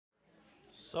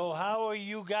So how are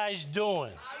you guys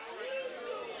doing?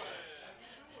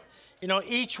 You know,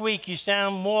 each week you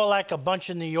sound more like a bunch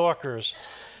of New Yorkers,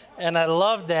 and I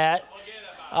love that.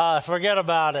 Forget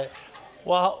about it.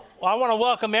 Well, I want to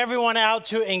welcome everyone out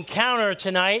to Encounter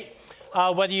tonight,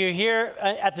 whether you're here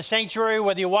at the sanctuary,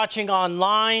 whether you're watching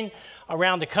online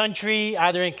around the country,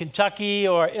 either in Kentucky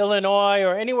or Illinois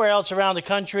or anywhere else around the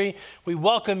country. We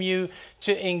welcome you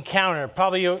to Encounter.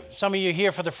 Probably some of you are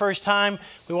here for the first time.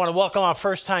 We want to welcome our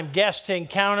first-time guests to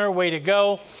Encounter. Way to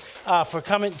go for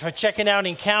checking out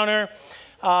Encounter.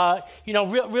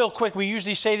 Real quick, we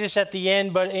usually say this at the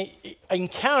end, but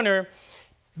Encounter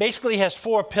basically has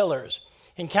 4 pillars.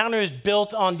 Encounter is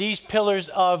built on these pillars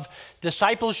of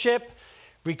discipleship,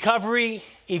 recovery,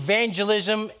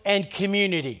 evangelism, and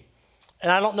community.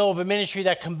 And I don't know of a ministry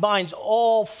that combines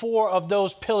all 4 of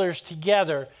those pillars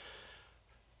together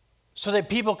so that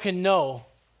people can know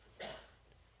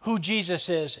who Jesus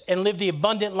is and live the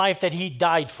abundant life that he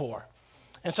died for.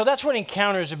 And so that's what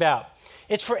Encounter is about.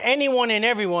 It's for anyone and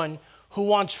everyone who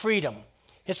wants freedom.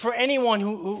 It's for anyone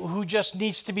who just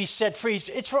needs to be set free.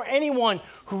 It's for anyone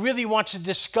who really wants to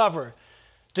discover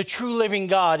the true living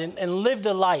God and live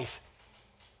the life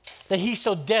that he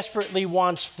so desperately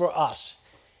wants for us.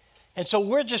 And so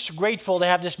we're just grateful to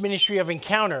have this ministry of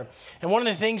Encounter. And one of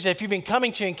the things that if you've been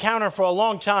coming to Encounter for a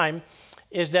long time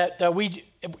is that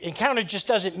Encounter just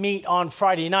doesn't meet on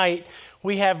Friday night.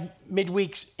 We have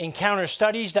midweek Encounter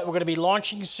studies that we're going to be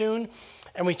launching soon.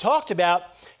 And we talked about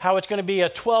how it's going to be a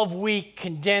 12-week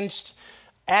condensed,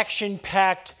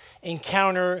 action-packed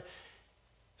Encounter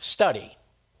study.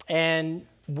 And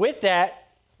with that,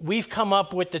 we've come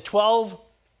up with the 12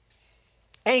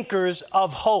 anchors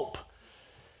of hope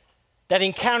that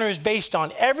Encounter is based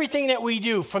on. Everything that we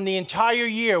do from the entire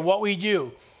year, what we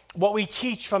do, what we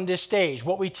teach from this stage,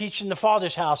 what we teach in the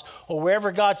Father's house, or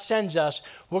wherever God sends us,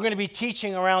 we're going to be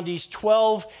teaching around these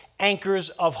 12 anchors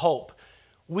of hope.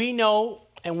 We know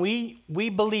and we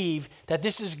believe that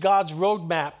this is God's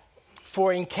roadmap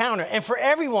for Encounter and for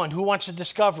everyone who wants to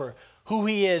discover who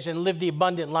he is and live the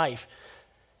abundant life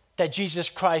that Jesus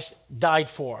Christ died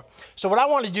for. So what I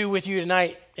want to do with you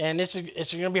tonight, and it's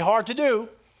going to be hard to do,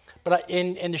 but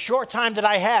in the short time that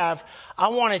I have, I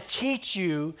want to teach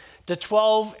you the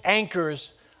 12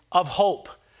 anchors of hope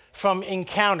from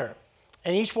Encounter.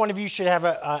 And each one of you should have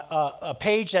a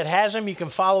page that has them. You can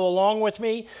follow along with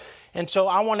me. And so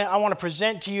I want to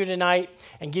present to you tonight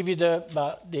and give you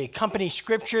the accompanying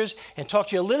scriptures and talk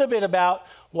to you a little bit about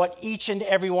what each and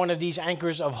every one of these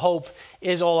anchors of hope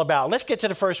is all about. Let's get to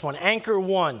the first one. Anchor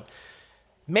 1.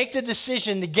 Make the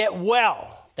decision to get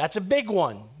well. That's a big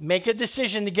one. Make a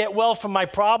decision to get well from my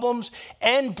problems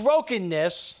and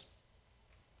brokenness,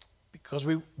 because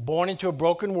we're born into a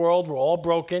broken world. We're all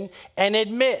broken. And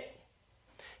admit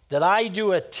that I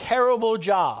do a terrible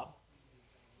job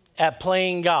at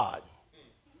playing God.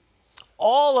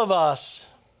 All of us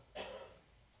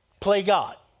play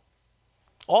God.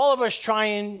 All of us try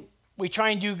and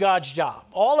do God's job.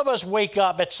 All of us wake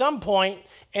up at some point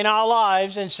in our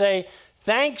lives and say,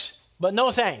 thanks, but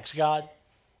no thanks, God.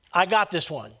 I got this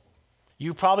one.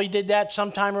 You probably did that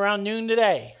sometime around noon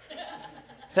today.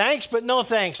 Thanks, but no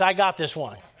thanks. I got this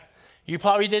one. You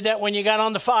probably did that when you got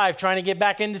on the 5 trying to get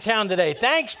back into town today.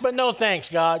 Thanks, but no thanks,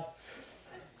 God.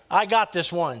 I got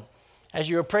this one. As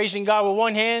you were praising God with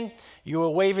one hand, you were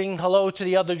waving hello to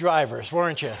the other drivers,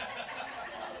 weren't you?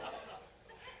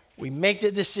 We make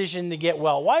the decision to get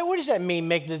well. What does that mean,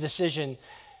 make the decision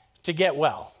to get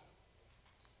well?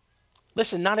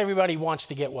 Listen, not everybody wants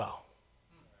to get well.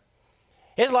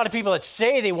 There's a lot of people that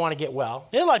say they want to get well.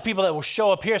 There's a lot of people that will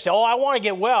show up here and say, oh, I want to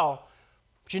get well,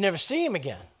 but you never see them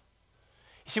again.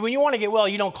 You see, when you want to get well,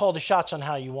 you don't call the shots on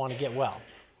how you want to get well.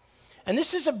 And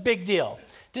this is a big deal.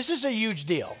 This is a huge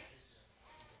deal.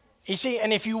 You see,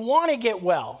 and if you want to get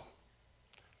well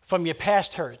from your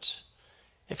past hurts,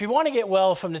 if you want to get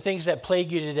well from the things that plague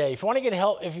you today, if you want to get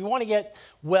help, if you want to get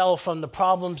well from the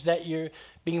problems that you're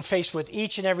being faced with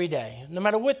each and every day, no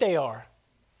matter what they are,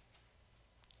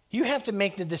 you have to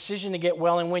make the decision to get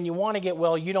well. And when you want to get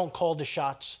well, you don't call the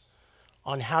shots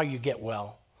on how you get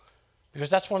well, because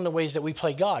that's one of the ways that we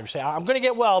play God. We say, I'm going to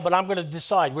get well, but I'm going to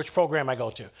decide which program I go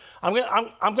to. I'm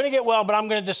going to get well, but I'm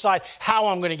going to decide how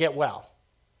I'm going to get well.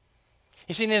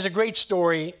 You see, there's a great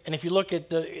story, and if you look at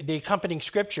the accompanying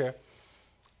scripture,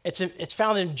 it's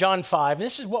found in John 5, and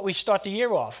this is what we start the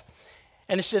year off.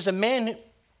 And it says, a man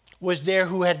was there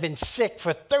who had been sick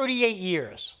for 38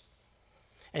 years.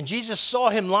 And Jesus saw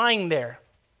him lying there,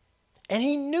 and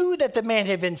he knew that the man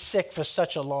had been sick for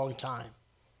such a long time.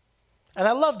 And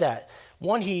I love that.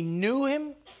 One, he knew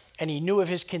him, and he knew of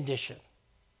his condition.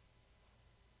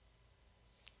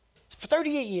 For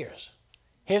 38 years.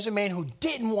 Here's a man who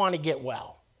didn't want to get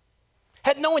well,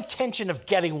 had no intention of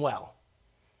getting well.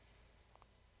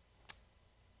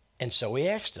 And so he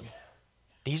asked him,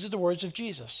 these are the words of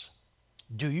Jesus.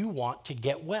 Do you want to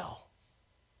get well?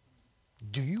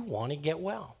 Do you want to get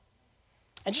well?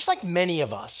 And just like many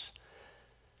of us,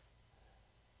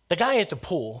 the guy at the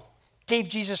pool gave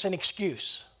Jesus an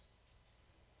excuse.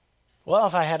 Well,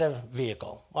 if I had a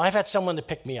vehicle, well, if I had someone to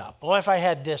pick me up, well, if I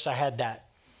had this, I had that.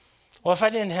 Well, if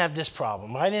I didn't have this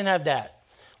problem, I didn't have that.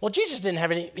 Well, Jesus didn't have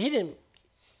any, he didn't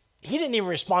even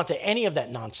respond to any of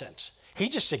that nonsense. He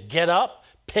just said, get up,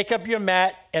 pick up your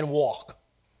mat, and walk.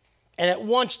 And at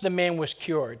once the man was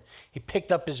cured. He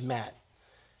picked up his mat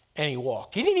and he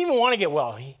walked. He didn't even want to get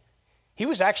well. He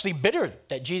was actually bitter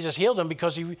that Jesus healed him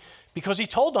because he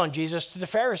told on Jesus to the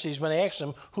Pharisees when they asked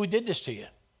him, who did this to you?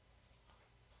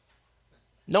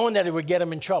 Knowing that it would get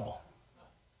him in trouble.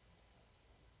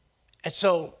 And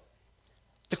so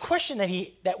the question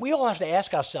that we all have to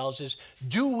ask ourselves is,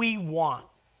 do we want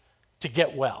to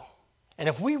get well? And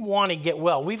if we want to get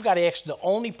well, we've got to ask the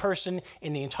only person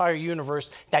in the entire universe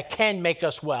that can make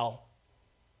us well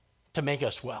to make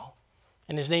us well.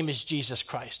 And his name is Jesus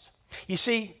Christ. You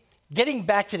see, getting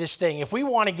back to this thing, if we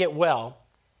want to get well,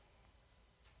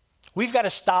 we've got to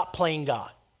stop playing God.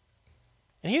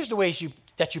 And here's the ways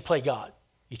that you play God.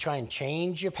 You try and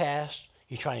change your past.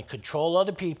 You try and control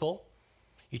other people.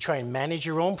 You try and manage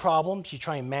your own problems. You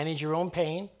try and manage your own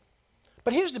pain.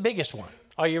 But here's the biggest one.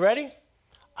 Are you ready?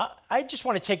 I just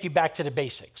want to take you back to the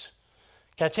basics.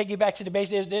 Can I take you back to the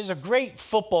basics? There's a great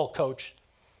football coach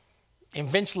in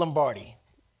Vince Lombardi,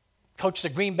 coached the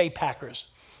Green Bay Packers.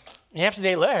 And after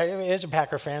they left, here's a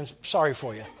Packer fan, sorry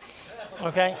for you,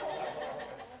 okay?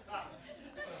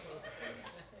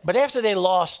 But after they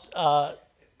lost a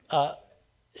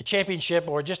championship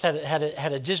or just had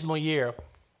a dismal year,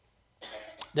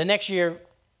 the next year,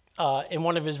 in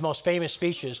one of his most famous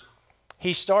speeches,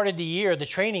 he started the year, the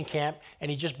training camp, and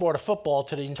he just brought a football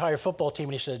to the entire football team,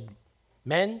 and he said,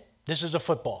 men, this is a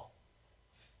football.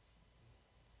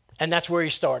 And that's where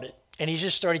he started. And he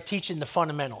just started teaching the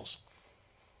fundamentals.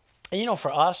 And you know,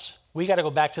 for us, we got to go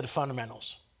back to the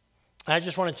fundamentals. And I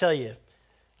just want to tell you,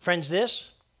 friends, this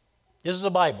is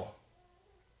the Bible.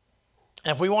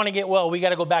 And if we want to get well, we got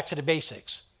to go back to the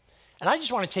basics. And I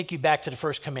just want to take you back to the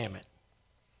first commandment.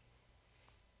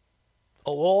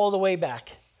 All the way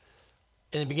back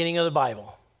in the beginning of the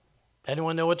Bible.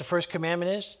 Anyone know what the first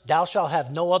commandment is? Thou shalt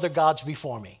have no other gods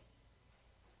before me.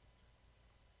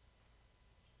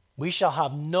 We shall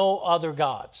have no other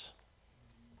gods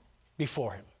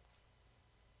before him.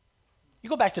 You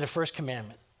go back to the first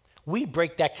commandment. We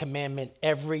break that commandment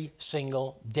every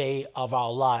single day of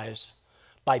our lives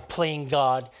by playing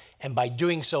God, and by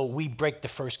doing so, we break the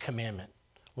first commandment.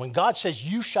 When God says,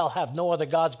 you shall have no other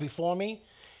gods before me,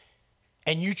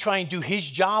 and you try and do his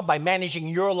job by managing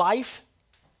your life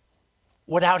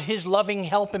without his loving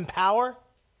help and power,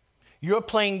 you're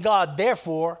playing God.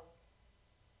 Therefore,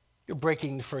 you're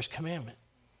breaking the first commandment.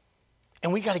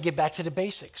 And we got to get back to the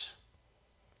basics.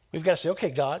 We've got to say,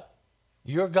 okay, God,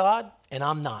 you're God and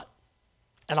I'm not.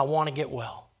 And I want to get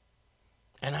well.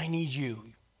 And I need you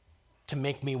to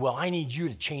make me well. I need you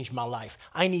to change my life.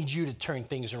 I need you to turn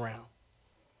things around.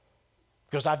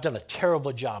 Because I've done a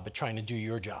terrible job at trying to do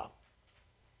your job.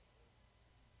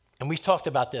 And we've talked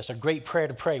about this, a great prayer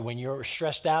to pray when you're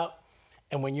stressed out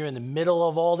and when you're in the middle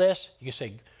of all this. You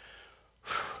say,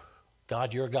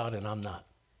 God, you're God and I'm not.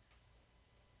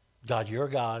 God, you're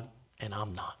God and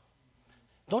I'm not.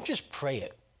 Don't just pray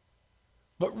it,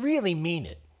 but really mean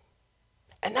it.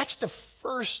 And that's the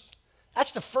first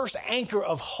anchor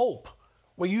of hope,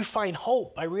 where you find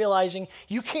hope by realizing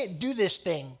you can't do this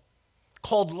thing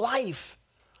called life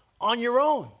on your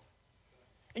own.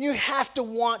 And you have to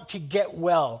want to get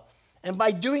well. And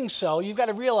by doing so, you've got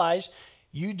to realize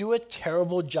you do a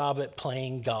terrible job at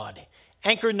playing God.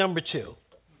 Anchor number 2.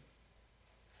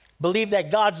 Believe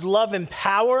that God's love and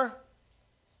power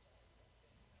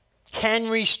can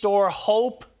restore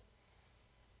hope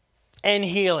and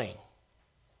healing.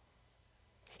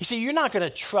 You see, you're not going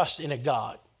to trust in a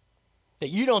God that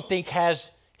you don't think has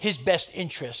his best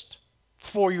interest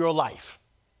for your life.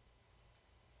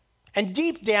 And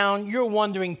deep down, you're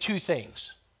wondering 2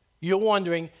 things. You're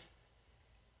wondering,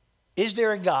 is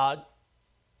there a God?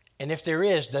 And if there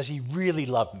is, does he really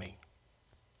love me?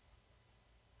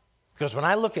 Because when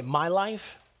I look at my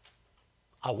life,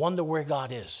 I wonder where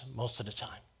God is most of the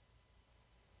time.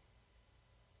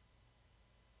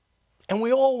 And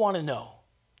we all want to know,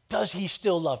 does he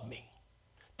still love me?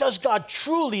 Does God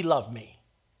truly love me?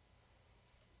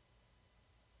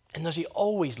 And does he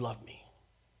always love me?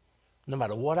 no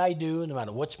matter what I do, no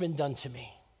matter what's been done to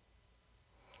me.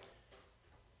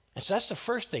 And so that's the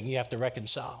first thing you have to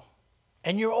reconcile.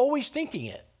 And you're always thinking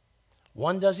it.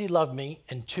 One, does he love me?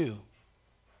 And two,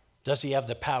 does he have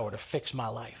the power to fix my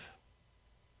life?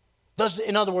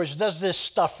 In other words, does this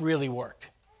stuff really work?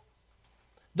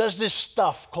 Does this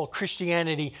stuff called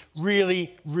Christianity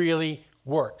really, really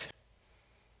work?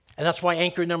 And that's why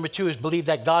anchor number 2 is believe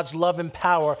that God's love and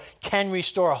power can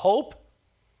restore hope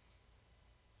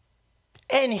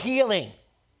and healing.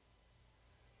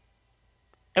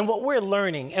 And what we're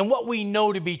learning and what we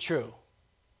know to be true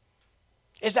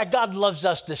is that God loves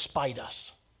us despite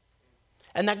us.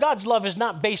 And that God's love is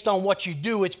not based on what you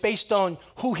do, it's based on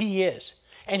who he is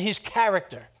and his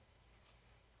character.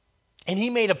 And he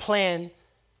made a plan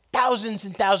thousands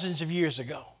and thousands of years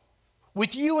ago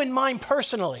with you in mind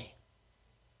personally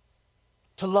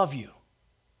to love you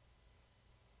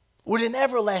with an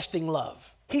everlasting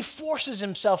love. He forces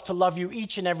himself to love you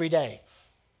each and every day.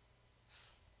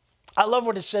 I love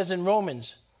what it says in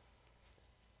Romans,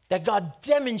 that God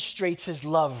demonstrates his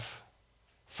love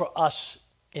for us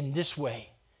in this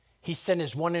way. He sent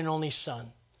his one and only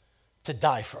Son to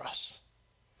die for us.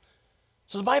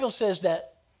 So the Bible says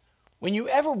that when you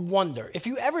ever wonder, if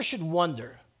you ever should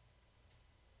wonder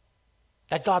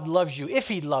that God loves you, if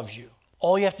he loves you,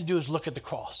 all you have to do is look at the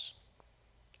cross.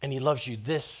 And he loves you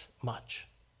this much.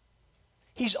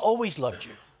 He's always loved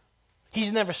you.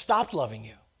 He's never stopped loving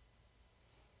you.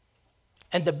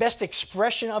 And the best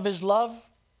expression of his love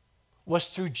was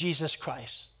through Jesus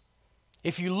Christ.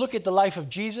 If you look at the life of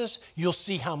Jesus, you'll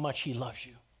see how much he loves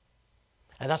you.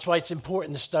 And that's why it's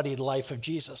important to study the life of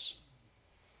Jesus.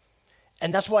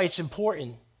 And that's why it's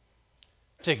important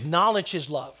to acknowledge his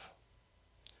love,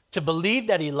 to believe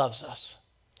that he loves us.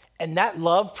 And that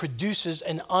love produces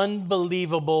an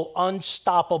unbelievable,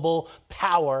 unstoppable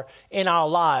power in our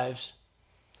lives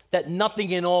that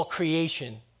nothing in all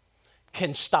creation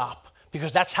can stop,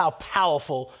 because that's how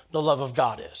powerful the love of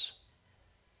God is.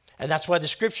 And that's why the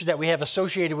scripture that we have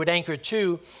associated with anchor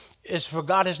 2 is, for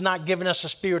God has not given us a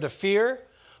spirit of fear,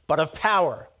 but of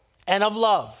power and of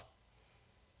love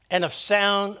and of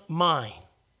sound mind.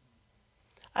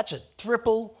 That's a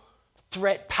triple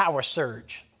threat power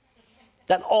surge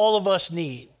that all of us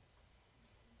need.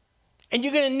 And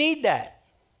you're going to need that.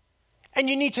 And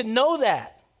you need to know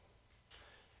that.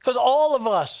 Because all of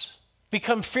us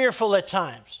become fearful at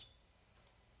times.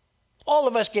 All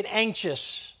of us get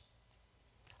anxious.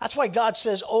 That's why God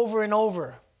says over and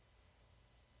over,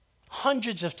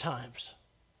 hundreds of times,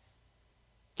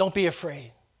 don't be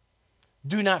afraid.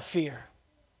 Do not fear.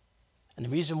 And the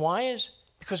reason why is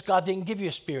because God didn't give you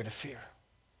a spirit of fear.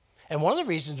 And one of the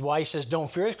reasons why he says don't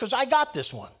fear is because I got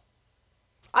this one.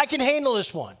 I can handle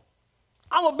this one.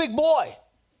 I'm a big boy.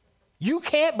 You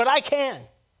can't, but I can.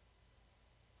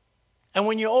 And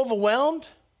when you're overwhelmed,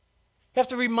 you have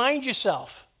to remind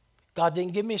yourself, God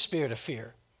didn't give me a spirit of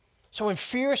fear. So when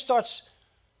fear starts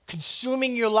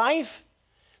consuming your life,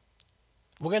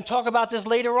 we're going to talk about this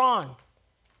later on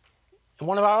in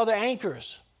one of our other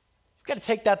anchors. You've got to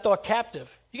take that thought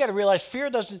captive. You got to realize fear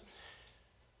doesn't,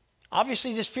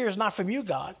 obviously this fear is not from you,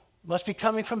 God. It must be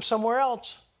coming from somewhere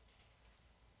else.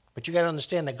 But you got to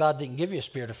understand that God didn't give you a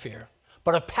spirit of fear,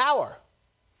 but of power.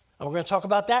 And we're going to talk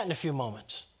about that in a few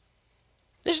moments.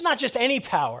 This is not just any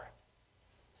power.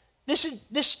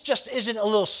 This just isn't a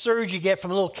little surge you get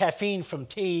from a little caffeine from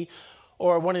tea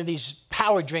or one of these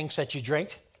power drinks that you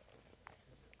drink.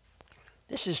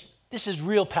 This is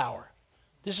real power.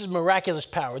 This is miraculous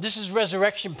power. This is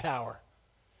resurrection power.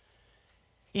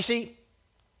 You see,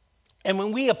 and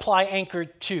when we apply anchor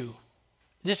 2,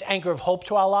 this anchor of hope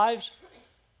to our lives,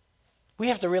 we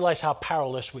have to realize how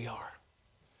powerless we are.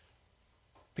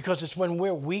 Because it's when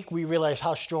we're weak we realize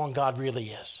how strong God really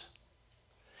is.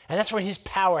 And that's when his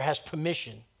power has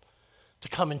permission to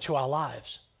come into our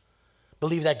lives.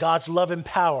 Believe that God's love and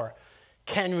power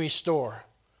can restore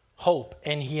hope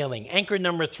and healing. Anchor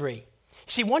number 3.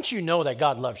 See, once you know that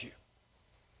God loves you,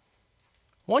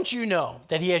 once you know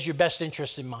that he has your best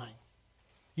interest in mind,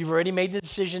 you've already made the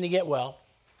decision to get well.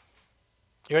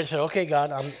 You already said, okay,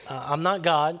 God, I'm not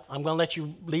God. I'm going to let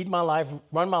you lead my life,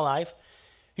 run my life.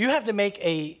 You have to make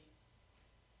a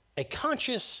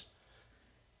conscious,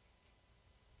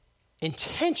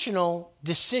 intentional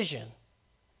decision,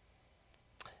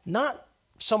 not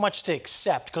so much to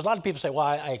accept, because a lot of people say, well,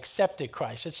 I accepted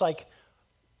Christ. It's like,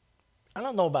 I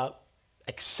don't know about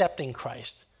accepting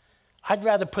Christ. I'd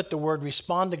rather put the word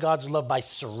respond to God's love by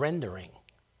surrendering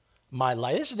my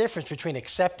life. There's a difference between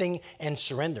accepting and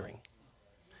surrendering.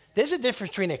 There's a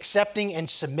difference between accepting and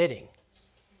submitting.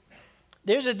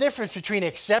 There's a difference between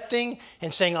accepting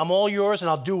and saying, I'm all yours and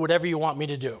I'll do whatever you want me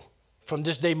to do. from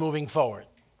this day moving forward.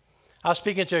 I was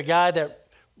speaking to a guy that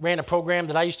ran a program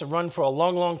that I used to run for a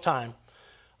long, long time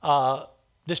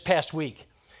this past week.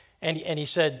 And he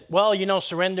said, well, you know,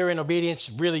 surrender and obedience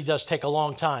really does take a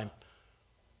long time.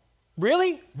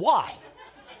 Really? Why?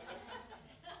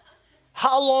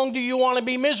 How long do you want to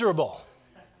be miserable?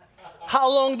 How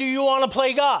long do you want to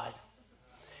play God?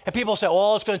 And people say,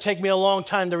 oh, it's going to take me a long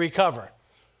time to recover.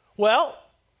 Well,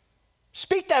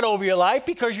 speak that over your life,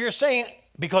 because you're saying,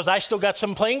 because I still got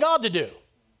some playing God to do.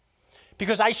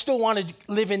 Because I still want to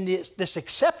live in this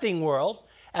accepting world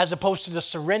as opposed to the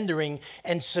surrendering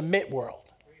and submit world.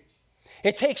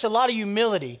 It takes a lot of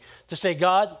humility to say,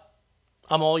 God,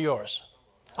 I'm all yours.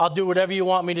 I'll do whatever you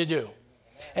want me to do.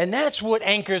 And that's what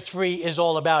Anchor 3 is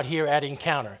all about here at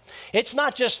Encounter. It's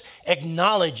not just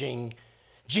acknowledging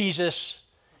Jesus.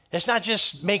 It's not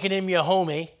just making him your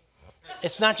homie.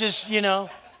 It's not just, you know,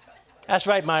 that's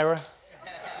right, Myra.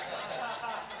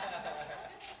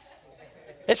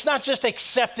 It's not just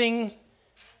accepting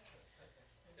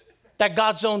that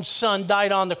God's own son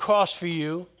died on the cross for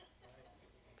you.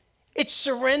 It's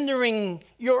surrendering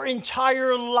your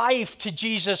entire life to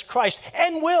Jesus Christ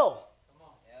and will.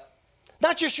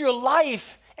 Not just your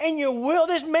life and your will.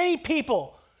 There's many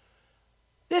people.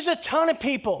 There's a ton of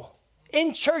people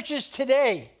in churches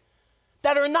today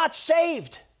that are not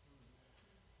saved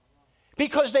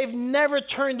because they've never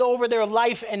turned over their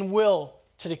life and will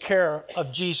to the care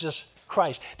of Jesus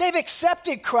Christ. They've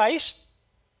accepted Christ,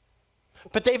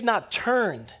 but they've not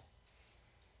turned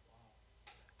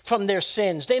from their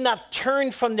sins. They've not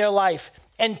turned from their life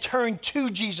and turned to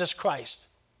Jesus Christ.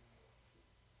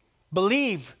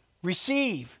 Believe,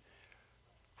 receive,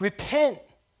 repent,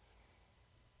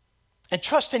 and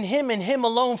trust in him and him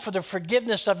alone for the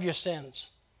forgiveness of your sins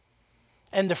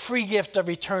and the free gift of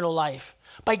eternal life.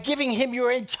 By giving him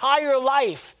your entire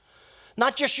life,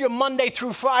 not just your Monday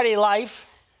through Friday life,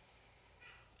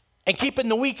 and keeping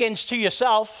the weekends to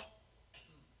yourself.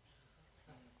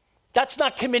 That's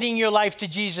not committing your life to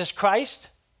Jesus Christ.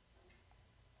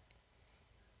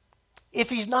 If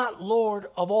he's not Lord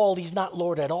of all, he's not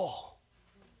Lord at all.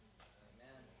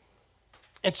 Amen.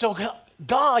 And so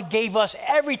God gave us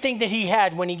everything that he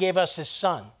had when he gave us his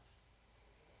son.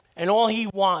 And all he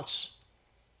wants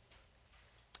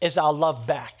is our love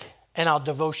back and our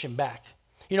devotion back.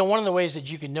 You know, one of the ways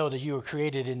that you can know that you were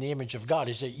created in the image of God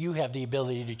is that you have the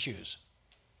ability to choose.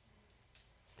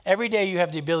 Every day you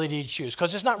have the ability to choose,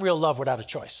 because it's not real love without a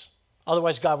choice.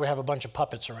 Otherwise, God would have a bunch of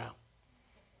puppets around.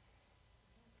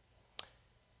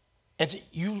 And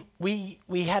we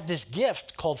have this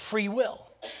gift called free will.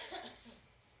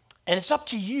 And it's up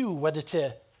to you whether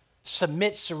to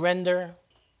submit, surrender,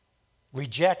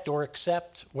 reject, or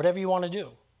accept, whatever you want to do.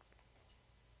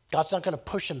 God's not going to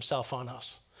push himself on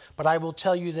us. But I will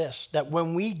tell you this, that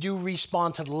when we do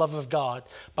respond to the love of God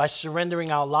by surrendering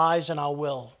our lives and our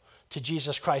will to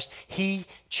Jesus Christ, he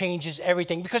changes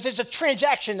everything, because there's a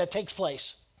transaction that takes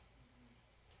place.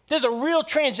 There's a real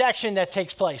transaction that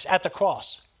takes place at the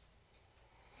cross.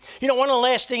 You know, one of the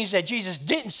last things that Jesus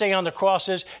didn't say on the cross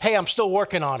is, hey, I'm still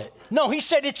working on it. No, he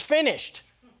said it's finished.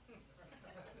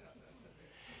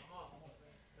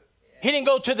 He didn't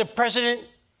go to the president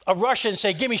of Russia and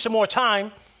say, give me some more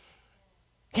time.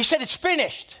 He said it's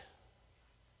finished.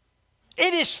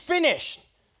 It is finished.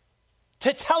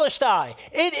 Tetelestai.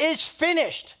 It is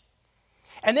finished.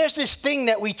 And there's this thing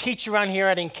that we teach around here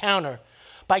at Encounter.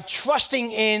 By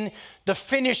trusting in the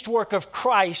finished work of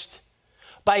Christ,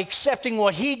 by accepting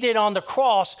what he did on the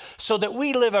cross so that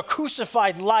we live a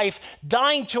crucified life,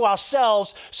 dying to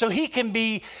ourselves so he can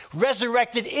be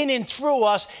resurrected in and through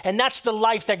us, and that's the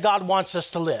life that God wants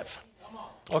us to live.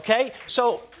 Okay?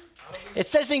 So it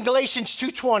says in Galatians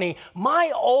 2:20,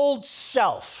 my old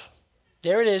self,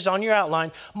 there it is on your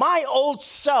outline, my old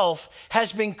self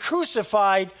has been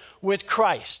crucified with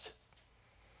Christ.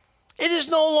 It is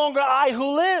no longer I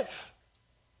who live,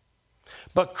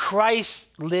 but Christ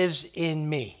lives in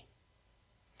me.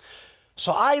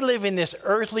 So I live in this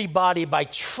earthly body by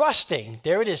trusting,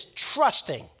 there it is,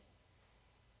 trusting,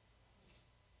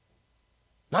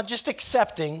 not just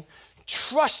accepting,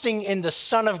 trusting in the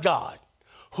Son of God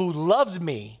who loves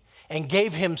me and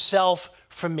gave himself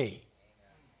for me.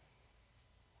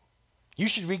 You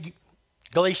should read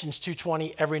Galatians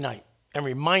 2:20 every night and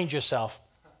remind yourself,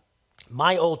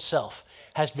 my old self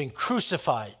has been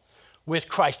crucified with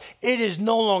Christ. It is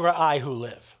no longer I who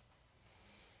live,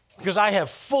 because I have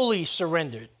fully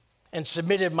surrendered and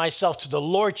submitted myself to the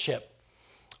lordship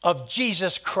of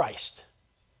Jesus Christ.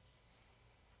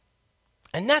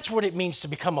 And that's what it means to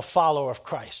become a follower of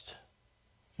Christ,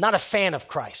 not a fan of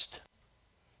Christ.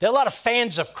 There are a lot of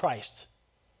fans of Christ.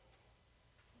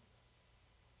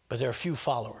 but there are few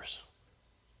followers.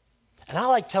 And I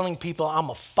like telling people I'm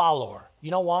a follower. You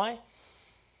know why?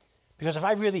 Because if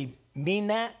I really mean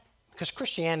that, because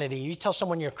Christianity, you tell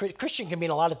someone you're a Christian can mean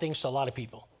a lot of things to a lot of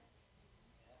people.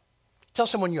 Tell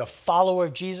someone you're a follower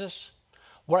of Jesus.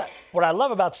 What I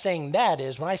love about saying that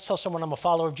is when I tell someone I'm a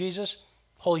follower of Jesus,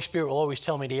 Holy Spirit will always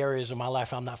tell me the areas of my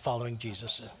life I'm not following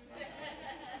Jesus in.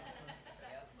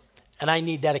 And I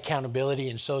need that accountability,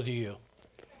 and so do you.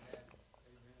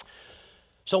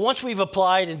 So once we've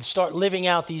applied and start living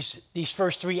out these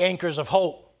first three anchors of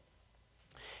hope,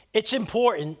 it's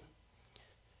important,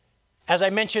 as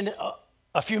I mentioned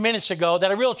a few minutes ago, that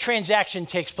a real transaction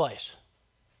takes place.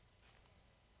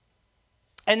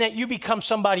 And that you become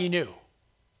somebody new.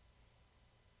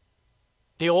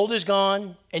 The old is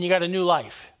gone, and you got a new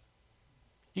life.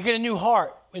 You get a new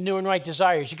heart with new and right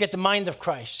desires. You get the mind of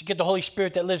Christ. You get the Holy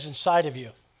Spirit that lives inside of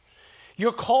you.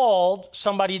 You're called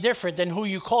somebody different than who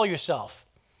you call yourself.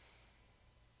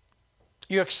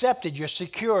 You're accepted, you're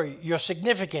secure, you're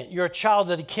significant, you're a child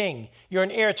of the King, you're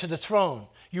an heir to the throne,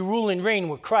 you rule and reign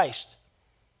with Christ.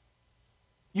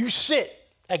 You sit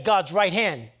at God's right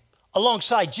hand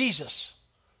alongside Jesus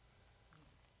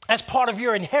as part of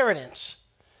your inheritance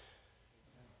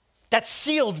that's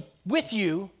sealed with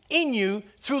you, in you,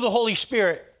 through the Holy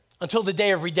Spirit until the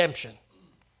day of redemption.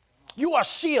 You are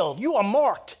sealed, you are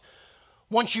marked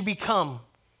once you become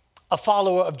a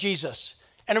follower of Jesus.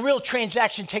 And a real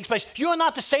transaction takes place. You are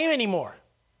not the same anymore.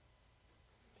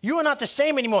 You are not the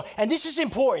same anymore. And this is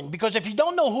important because if you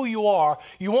don't know who you are,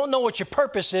 you won't know what your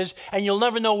purpose is, and you'll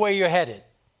never know where you're headed.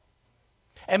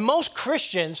 And most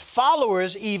Christians,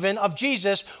 followers even of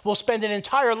Jesus, will spend an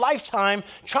entire lifetime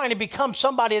trying to become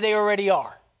somebody they already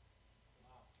are.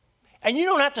 And you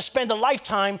don't have to spend a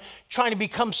lifetime trying to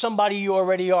become somebody you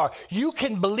already are. You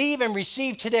can believe and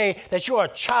receive today that you are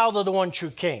a child of the one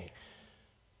true King.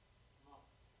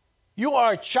 You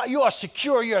are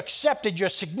secure, you're accepted, you're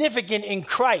significant in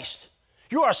Christ.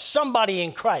 You are somebody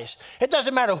in Christ. It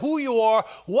doesn't matter who you are,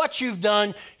 what you've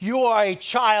done, you are a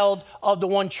child of the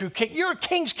one true King. You're a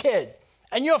king's kid,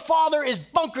 and your father is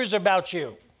bunkers about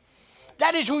you.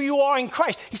 That is who you are in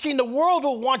Christ. You see, the world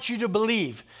will want you to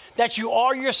believe that you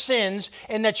are your sins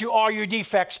and that you are your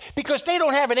defects because they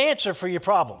don't have an answer for your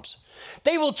problems.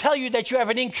 They will tell you that you have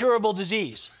an incurable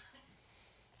disease.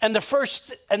 And the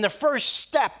first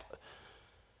step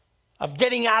of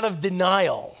getting out of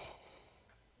denial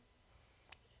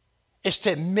is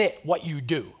to admit what you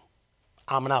do.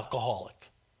 I'm an alcoholic.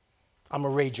 I'm a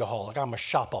rageaholic. I'm a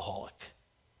shopaholic.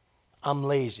 I'm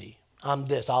lazy. I'm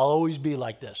this. I'll always be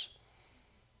like this.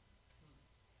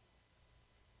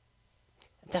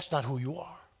 That's not who you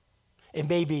are. It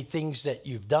may be things that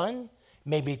you've done,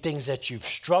 maybe things that you've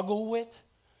struggled with,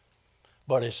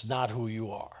 but it's not who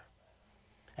you are.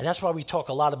 And that's why we talk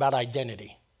a lot about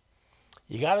identity.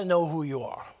 You got to know who you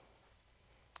are.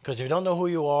 Because if you don't know who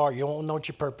you are, you won't know what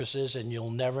your purpose is, and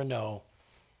you'll never know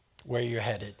where you're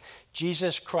headed.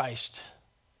 Jesus Christ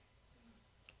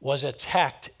was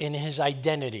attacked in his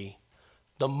identity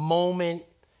the moment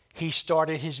he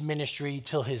started his ministry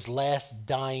till his last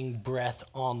dying breath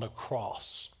on the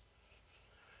cross.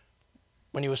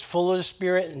 When he was full of the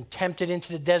Spirit and tempted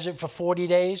into the desert for 40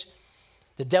 days,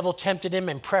 the devil tempted him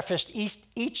and prefaced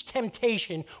each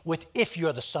temptation with, if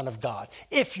you're the Son of God,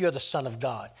 if you're the Son of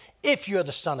God, if you're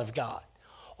the Son of God,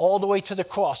 all the way to the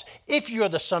cross. If you're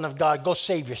the Son of God, go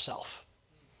save yourself.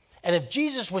 And if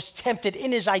Jesus was tempted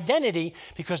in his identity,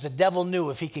 because the devil knew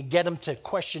if he could get him to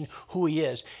question who he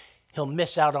is, he'll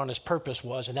miss out on his purpose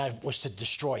was, and that was to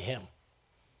destroy him.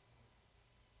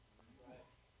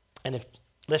 And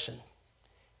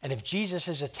if Jesus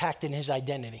is attacked in his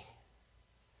identity,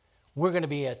 we're going to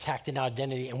be attacked in our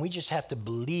identity, and we just have to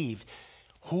believe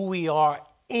who we are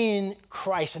in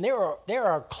Christ. And there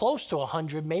are close to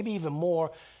 100, maybe even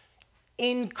more,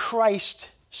 in Christ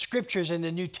scriptures in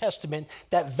the New Testament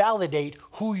that validate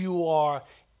who you are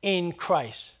in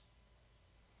Christ.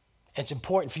 And it's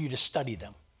important for you to study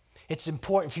them. It's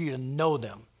important for you to know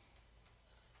them.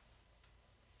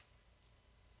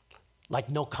 Like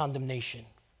no condemnation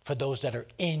for those that are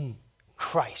in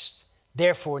Christ.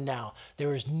 Therefore now,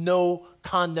 there is no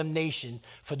condemnation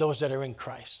for those that are in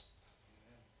Christ.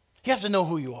 You have to know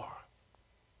who you are.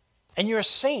 And you're a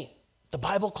saint. The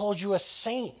Bible calls you a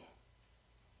saint.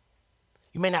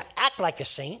 You may not act like a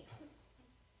saint,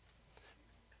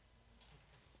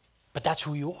 but that's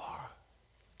who you are.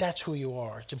 That's who you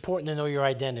are. It's important to know your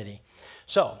identity.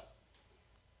 So,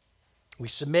 we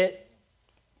submit,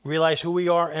 realize who we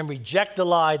are, and reject the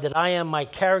lie that I am my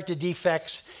character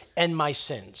defects and my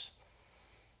sins.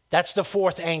 That's the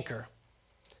fourth anchor.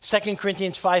 2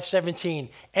 Corinthians 5:17,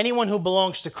 anyone who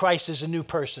belongs to Christ is a new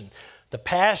person. The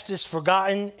past is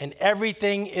forgotten and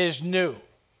everything is new.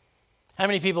 How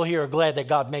many people here are glad that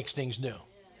God makes things new?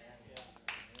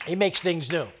 He makes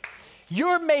things new.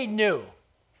 You're made new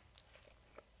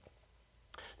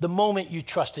the moment you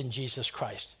trust in Jesus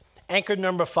Christ. Anchor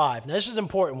number 5. Now, this is an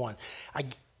important one. I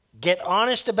get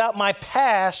honest about my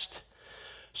past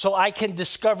so I can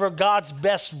discover God's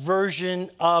best version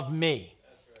of me.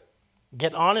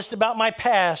 Get honest about my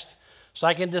past so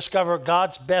I can discover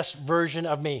God's best version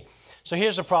of me. So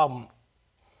here's the problem.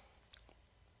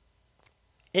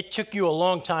 It took you a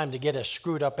long time to get as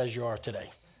screwed up as you are today.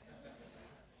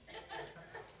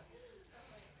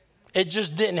 It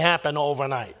just didn't happen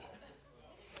overnight.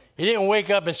 You didn't wake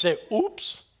up and say,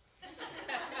 oops.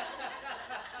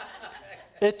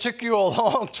 It took you a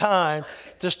long time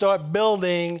to start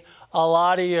building a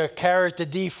lot of your character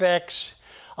defects,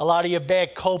 a lot of your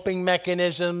bad coping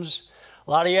mechanisms,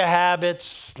 a lot of your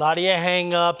habits, a lot of your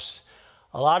hang-ups,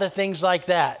 a lot of things like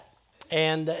that.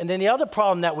 And then the other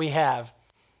problem that we have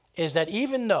is that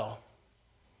even though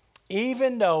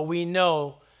we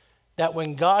know that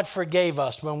when God forgave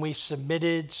us, when we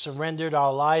surrendered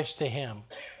our lives to him,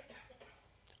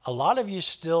 a lot of you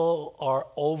still are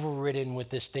overridden with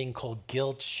this thing called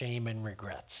guilt, shame, and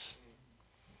regrets.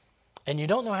 And you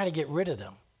don't know how to get rid of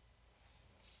them.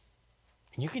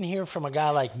 And you can hear from a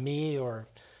guy like me or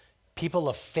people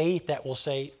of faith that will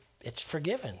say, it's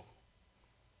forgiven.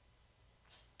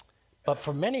 But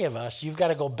for many of us, you've got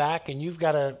to go back and you've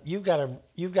got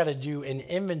to do an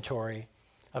inventory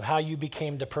of how you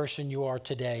became the person you are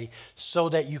today so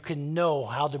that you can know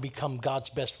how to become God's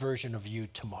best version of you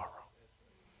tomorrow.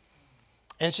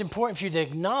 And it's important for you to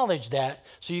acknowledge that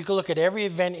so you can look at every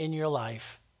event in your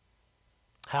life,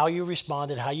 how you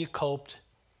responded, how you coped,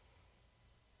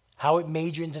 how it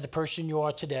made you into the person you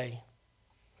are today,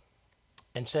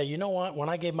 and say, you know what, when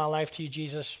I gave my life to you,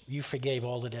 Jesus, you forgave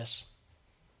all of this.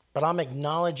 But I'm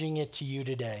acknowledging it to you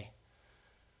today,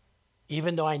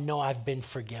 even though I know I've been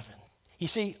forgiven. You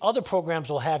see, other programs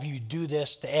will have you do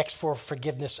this to ask for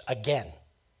forgiveness again.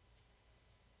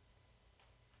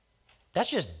 That's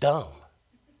just dumb.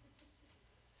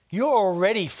 You're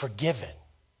already forgiven.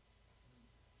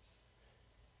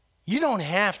 You don't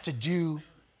have to do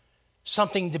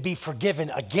something to be forgiven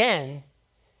again.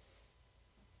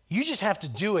 You just have to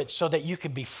do it so that you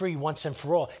can be free once and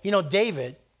for all. You know,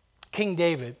 David, King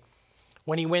David,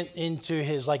 when he went into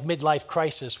his midlife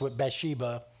crisis with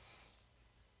Bathsheba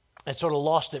and sort of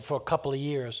lost it for a couple of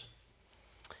years,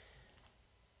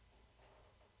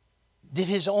 did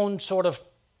his own sort of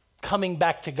coming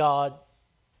back to God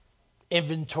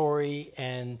inventory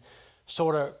and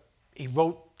he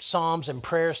wrote psalms and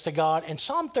prayers to God. And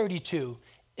Psalm 32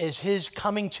 is his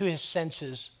coming to his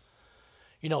senses,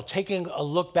 taking a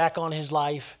look back on his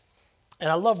life. And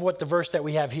I love what the verse that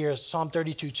we have here is Psalm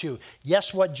 32:2.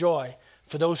 Yes, what joy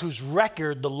for those whose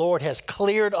record the Lord has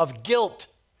cleared of guilt,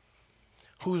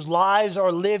 whose lives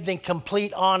are lived in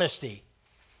complete honesty.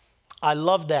 I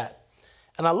love that.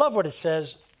 And I love what it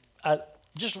says.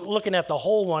 Just looking at the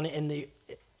whole one in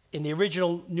the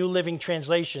original New Living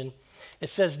Translation, it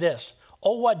says this: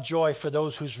 oh, what joy for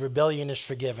those whose rebellion is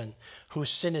forgiven, whose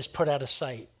sin is put out of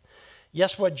sight.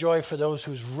 Yes, what joy for those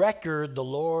whose record the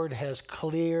Lord has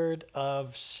cleared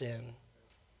of sin,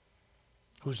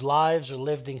 whose lives are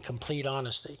lived in complete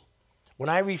honesty. When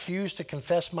I refused to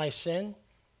confess my sin,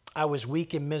 I was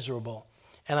weak and miserable,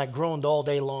 and I groaned all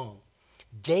day long.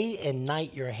 Day and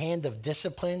night your hand of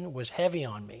discipline was heavy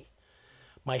on me.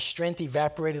 My strength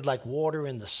evaporated like water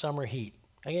in the summer heat.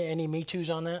 Any Me Too's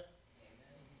on that?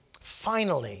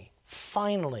 Finally,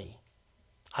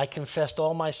 I confessed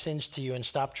all my sins to you and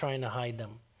stopped trying to hide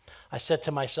them. I said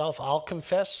to myself, I'll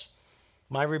confess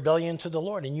my rebellion to the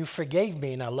Lord, and you forgave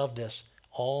me, and I love this.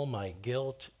 All my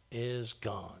guilt is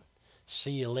gone.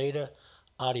 See you later.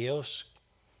 Adios.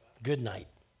 Good night.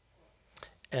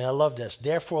 And I love this.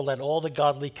 Therefore, let all the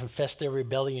godly confess their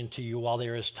rebellion to you while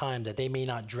there is time, that they may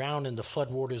not drown in the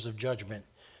floodwaters of judgment.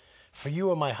 For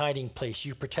you are my hiding place.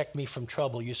 You protect me from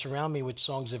trouble. You surround me with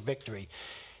songs of victory.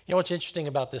 You know what's interesting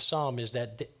about this psalm is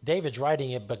that David's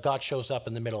writing it, but God shows up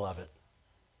in the middle of it.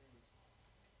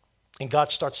 And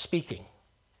God starts speaking.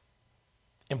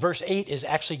 And verse 8 is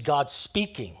actually God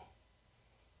speaking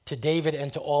to David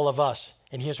and to all of us.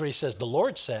 And here's what he says. The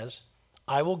Lord says,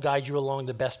 I will guide you along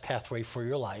the best pathway for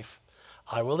your life.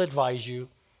 I will advise you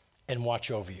and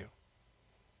watch over you.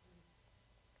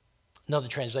 Another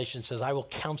translation says, I will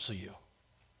counsel you.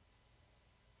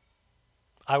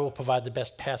 I will provide the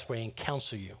best pathway and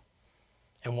counsel you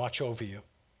and watch over you.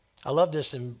 I love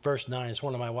this in verse 9. It's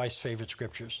one of my wife's favorite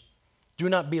scriptures. Do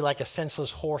not be like a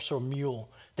senseless horse or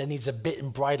mule that needs a bit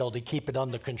and bridle to keep it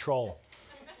under control.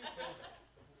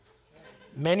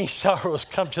 Many sorrows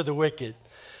come to the wicked,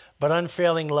 but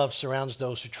unfailing love surrounds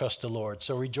those who trust the Lord.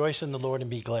 So rejoice in the Lord and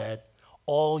be glad,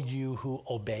 all you who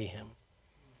obey him.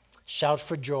 Shout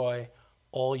for joy,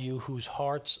 all you whose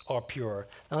hearts are pure.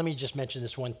 Now let me just mention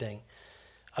this one thing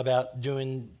about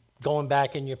going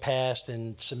back in your past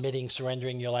and submitting,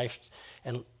 surrendering your life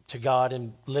to God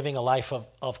and living a life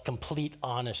of complete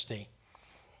honesty.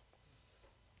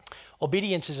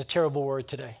 Obedience is a terrible word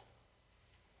today.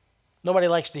 Nobody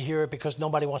likes to hear it because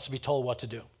nobody wants to be told what to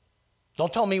do.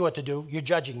 Don't tell me what to do. You're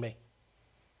judging me.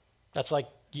 That's like,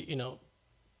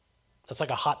 that's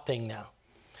like a hot thing now.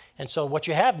 And so what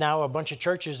you have now are a bunch of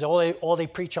churches, all they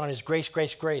preach on is grace,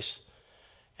 grace, grace.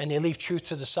 And they leave truth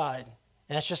to the side.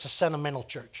 And that's just a sentimental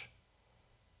church.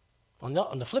 On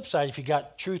the flip side, if you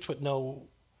got truth with no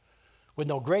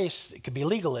grace, it could be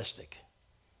legalistic.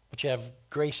 But you have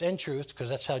grace and truth, because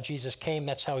that's how Jesus came,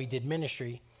 that's how he did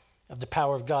ministry, of the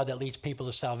power of God that leads people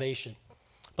to salvation.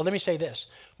 But let me say this,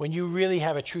 when you really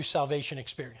have a true salvation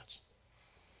experience,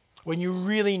 when you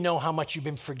really know how much you've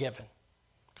been forgiven,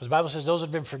 because the Bible says those who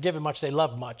have been forgiven much, they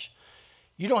love much.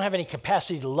 You don't have any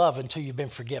capacity to love until you've been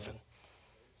forgiven.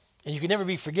 And you can never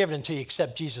be forgiven until you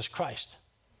accept Jesus Christ.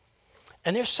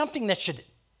 And there's something that should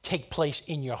take place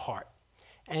in your heart.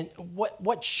 And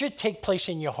what should take place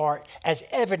in your heart as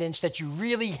evidence that you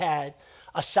really had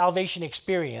a salvation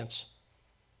experience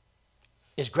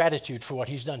is gratitude for what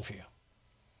he's done for you.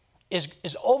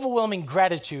 Is overwhelming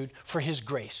gratitude for his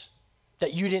grace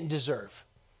that you didn't deserve,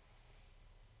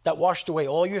 that washed away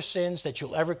all your sins that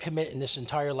you'll ever commit in this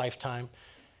entire lifetime,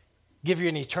 give you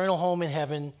an eternal home in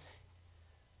heaven,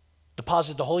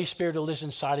 deposit the Holy Spirit that lives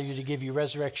inside of you to give you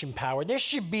resurrection power. There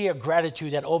should be a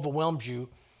gratitude that overwhelms you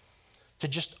to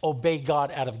just obey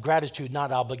God out of gratitude,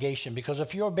 not obligation. Because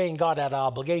if you're obeying God out of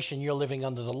obligation, you're living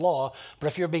under the law. But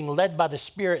if you're being led by the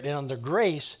Spirit and under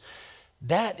grace,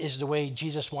 that is the way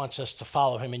Jesus wants us to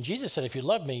follow him. And Jesus said, if you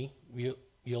love me,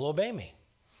 you'll obey me.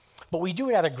 But we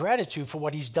do it out of gratitude for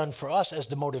what he's done for us as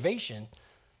the motivation.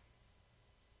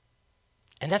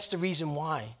 And that's the reason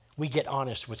why we get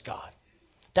honest with God.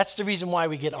 That's the reason why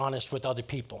we get honest with other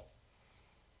people.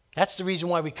 That's the reason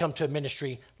why we come to a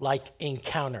ministry like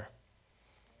Encounter.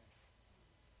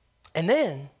 And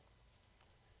then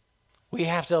we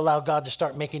have to allow God to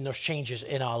start making those changes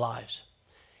in our lives.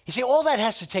 You see, all that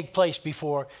has to take place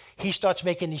before he starts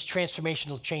making these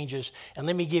transformational changes. And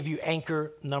let me give you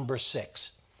anchor number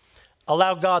 6.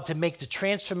 Allow God to make the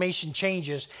transformation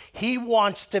changes he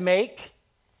wants to make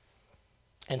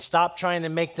and stop trying to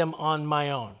make them on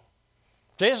my own.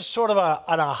 There's sort of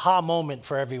an aha moment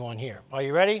for everyone here. Are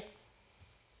you ready?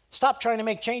 Stop trying to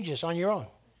make changes on your own.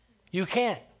 You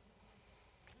can't.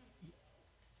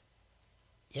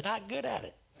 You're not good at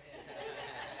it.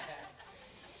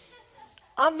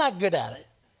 I'm not good at it.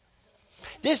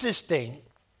 There's this thing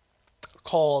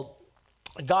called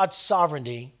God's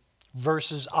sovereignty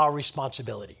versus our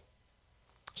responsibility.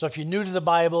 So if you're new to the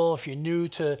Bible, if you're new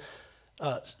to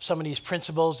some of these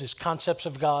principles, these concepts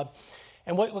of God,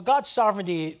 and what God's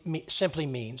sovereignty simply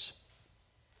means,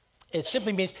 it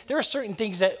simply means there are certain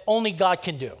things that only God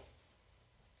can do,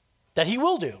 that he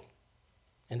will do,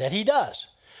 and that he does.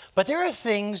 But there are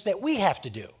things that we have to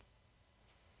do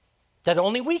that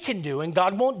only we can do, and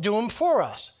God won't do them for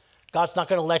us. God's not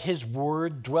going to let his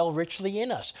word dwell richly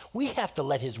in us. We have to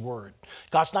let his word.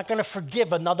 God's not going to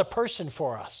forgive another person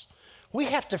for us. We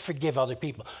have to forgive other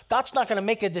people. God's not going to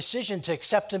make a decision to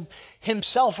accept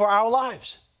himself for our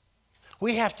lives.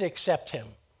 We have to accept him.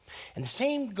 And the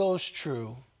same goes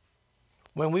true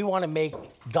when we want to make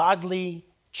godly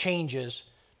changes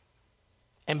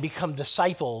and become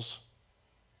disciples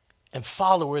and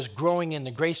followers growing in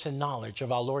the grace and knowledge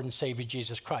of our Lord and Savior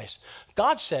Jesus Christ.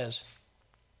 God says,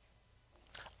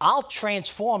 I'll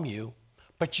transform you,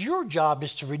 but your job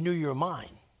is to renew your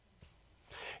mind.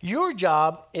 Your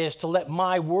job is to let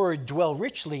my word dwell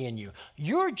richly in you.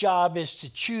 Your job is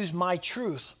to choose my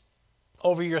truth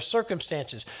over your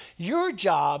circumstances. Your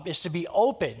job is to be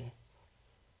open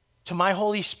to my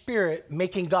Holy Spirit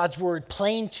making God's word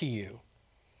plain to you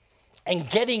and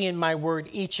getting in my word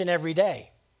each and every day.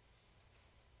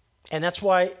 And that's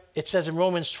why it says in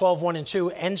Romans 12, 1 and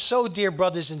 2, and so, dear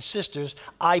brothers and sisters,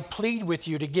 I plead with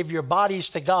you to give your bodies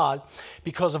to God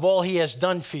because of all he has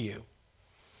done for you.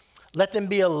 Let them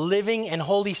be a living and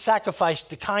holy sacrifice,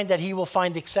 the kind that he will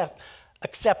find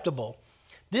acceptable.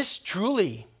 This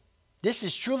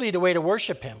is truly the way to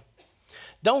worship him.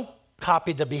 Don't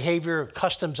copy the behavior or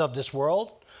customs of this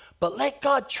world, but let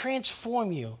God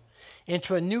transform you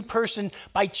into a new person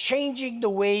by changing the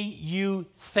way you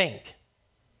think.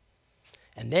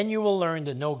 And then you will learn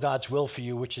to know God's will for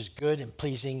you, which is good and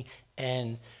pleasing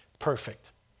and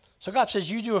perfect. So God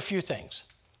says, you do a few things.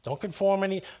 Don't conform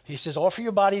any. He says, offer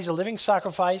your bodies a living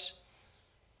sacrifice.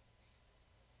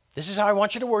 This is how I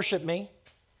want you to worship me.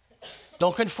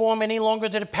 Don't conform any longer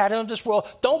to the pattern of this world.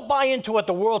 Don't buy into what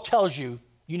the world tells you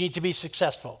you need to be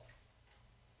successful.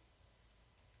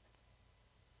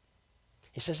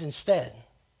 He says, instead,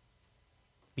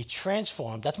 be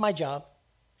transformed. That's my job.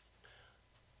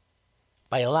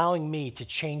 By allowing me to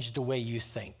change the way you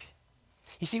think.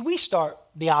 You see, we start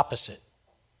the opposite.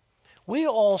 We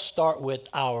all start with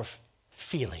our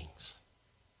feelings.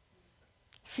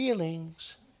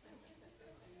 Feelings.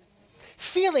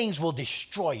 Feelings will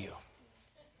destroy you.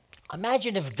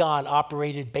 Imagine if God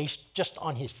operated based just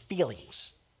on his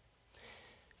feelings.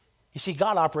 You see,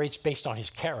 God operates based on his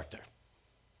character.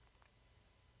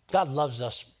 God loves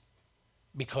us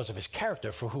because of his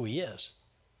character, for who he is.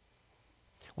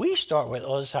 We start with,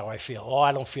 oh, this is how I feel. Oh,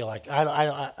 I don't feel like it.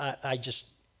 I just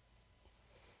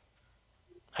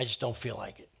don't feel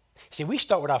like it. See, we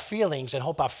start with our feelings and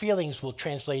hope our feelings will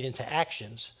translate into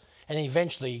actions, and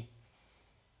eventually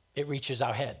it reaches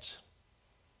our heads.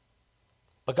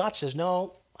 But God says,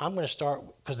 no, I'm going to start,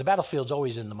 because the battlefield's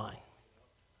always in the mind.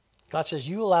 God says,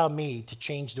 you allow me to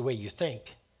change the way you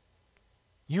think.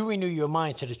 You renew your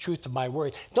mind to the truth of my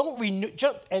word. Don't renew,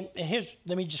 let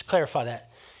me just clarify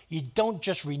that. You don't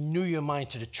just renew your mind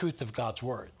to the truth of God's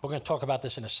word. We're going to talk about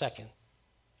this in a second.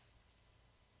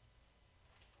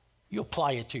 You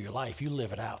apply it to your life. You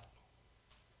live it out.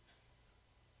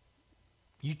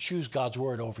 You choose God's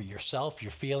word over yourself,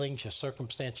 your feelings, your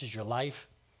circumstances, your life.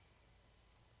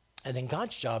 And then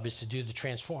God's job is to do the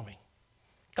transforming.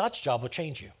 God's job will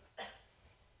change you.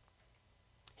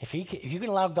 If you can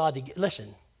allow God to,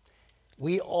 listen,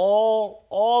 we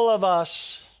all of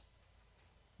us,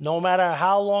 no matter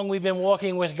how long we've been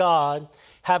walking with God,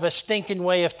 have a stinking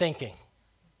way of thinking.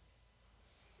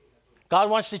 God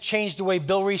wants to change the way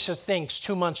Bill Rieser thinks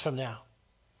 2 months from now,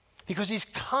 because he's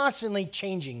constantly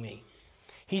changing me.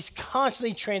 He's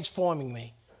constantly transforming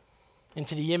me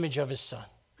into the image of his son.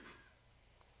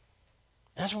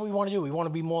 And that's what we want to do. We want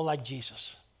to be more like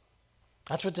Jesus.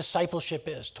 That's what discipleship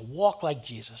is, to walk like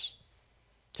Jesus,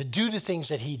 to do the things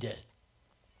that he did.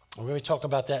 We're going to talk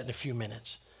about that in a few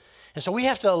minutes. And so we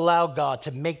have to allow God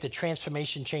to make the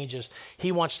transformation changes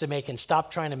he wants to make and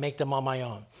stop trying to make them on my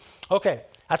own. Okay,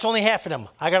 that's only half of them.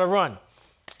 I got to run.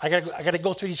 I got to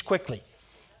go through these quickly.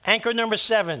 Anchor number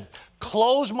 7,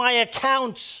 close my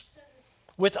accounts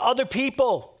with other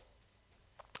people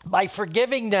by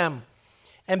forgiving them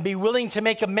and be willing to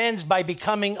make amends by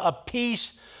becoming a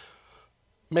peacemaker.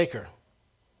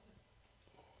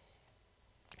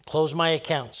 Close my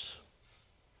accounts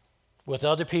with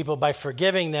other people by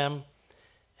forgiving them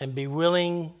and be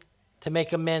willing to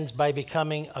make amends by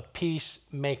becoming a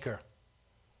peacemaker.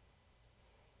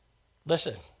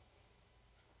 Listen,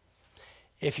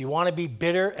 if you want to be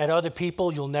bitter at other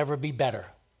people, you'll never be better.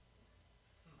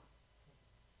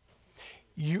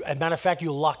 As a matter of fact,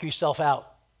 you'll lock yourself out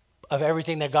of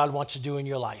everything that God wants to do in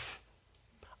your life.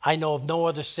 I know of no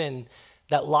other sin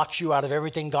that locks you out of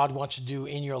everything God wants to do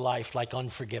in your life like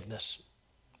unforgiveness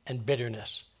and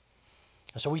bitterness.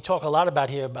 And so we talk a lot about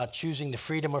here about choosing the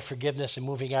freedom of forgiveness and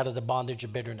moving out of the bondage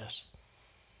of bitterness.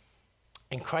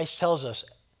 And Christ tells us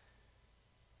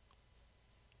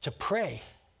to pray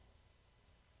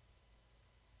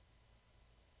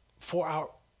for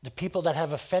the people that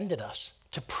have offended us,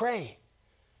 to pray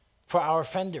for our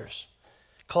offenders.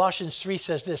 Colossians 3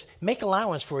 says this, make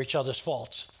allowance for each other's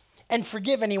faults and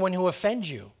forgive anyone who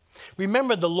offends you.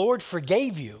 Remember, the Lord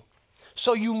forgave you,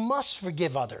 so you must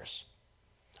forgive others.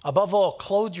 Above all,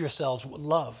 clothe yourselves with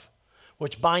love,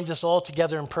 which binds us all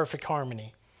together in perfect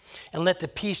harmony. And let the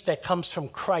peace that comes from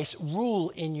Christ rule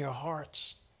in your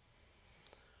hearts.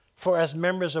 For as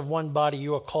members of one body,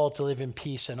 you are called to live in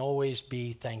peace and always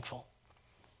be thankful.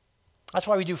 That's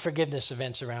why we do forgiveness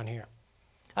events around here.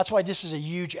 That's why this is a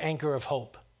huge anchor of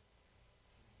hope.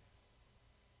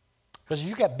 Because if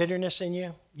you've got bitterness in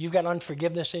you, you've got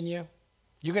unforgiveness in you,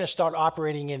 you're going to start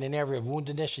operating in an area of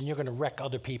woundedness and you're going to wreck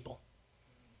other people.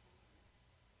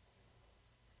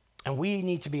 And we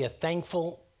need to be a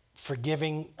thankful,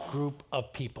 forgiving group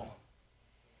of people.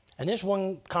 And there's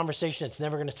one conversation that's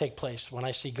never going to take place when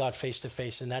I see God face to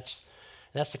face, and that's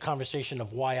the conversation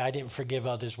of why I didn't forgive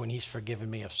others when he's forgiven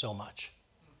me of so much.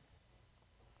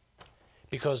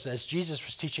 Because as Jesus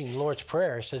was teaching the Lord's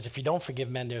Prayer, it says, if you don't forgive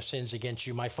men their sins against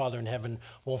you, my Father in heaven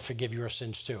won't forgive your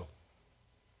sins too.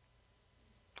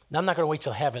 Now, I'm not going to wait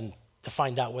till heaven to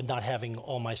find out what not having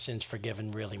all my sins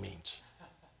forgiven really means.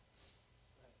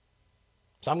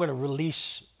 So I'm going to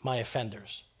release my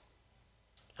offenders.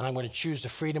 and I'm going to choose the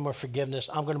freedom of forgiveness.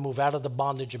 I'm going to move out of the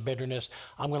bondage of bitterness.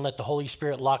 I'm going to let the Holy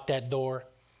Spirit lock that door,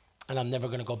 and I'm never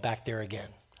going to go back there again.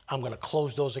 I'm going to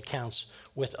close those accounts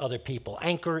with other people.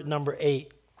 Anchor number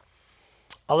 8,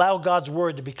 allow God's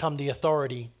word to become the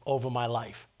authority over my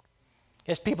life.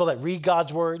 There's people that read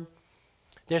God's word.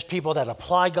 There's people that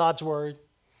apply God's word.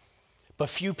 But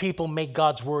few people make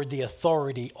God's word the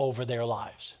authority over their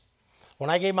lives. When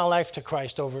I gave my life to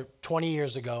Christ over 20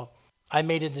 years ago, I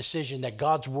made a decision that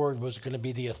God's word was going to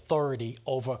be the authority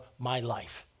over my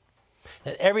life.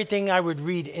 That everything I would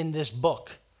read in this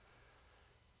book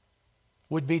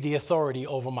would be the authority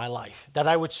over my life. That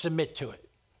I would submit to it.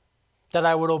 That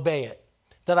I would obey it.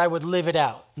 That I would live it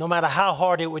out, no matter how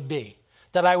hard it would be.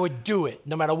 That I would do it,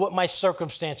 no matter what my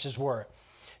circumstances were.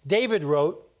 David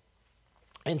wrote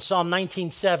in Psalm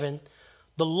 19:7,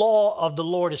 the law of the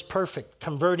Lord is perfect,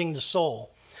 converting the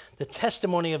soul. The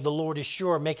testimony of the Lord is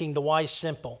sure, making the wise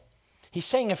simple. He's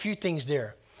saying a few things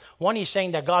there. One, he's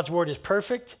saying that God's word is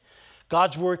perfect.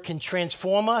 God's word can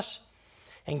transform us.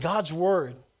 And God's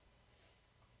word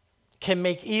can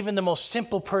make even the most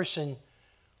simple person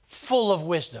full of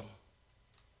wisdom.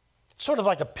 It's sort of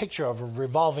like a picture of a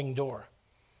revolving door,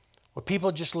 where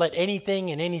people just let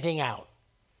anything and anything out.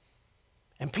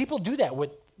 And people do that with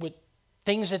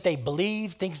things that they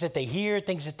believe, things that they hear,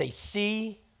 things that they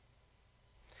see.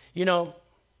 You know,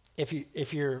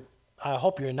 if you're, I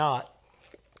hope you're not,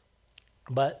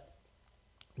 but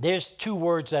there's two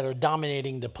words that are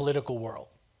dominating the political world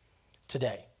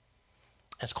today.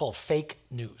 It's called fake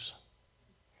news.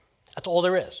 That's all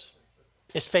there is.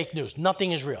 It's fake news.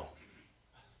 Nothing is real.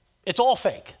 It's all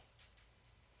fake.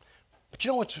 But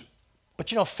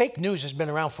you know fake news has been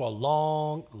around for a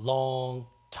long, long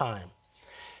time.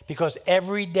 Because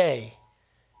every day,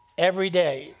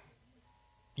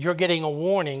 you're getting a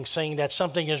warning saying that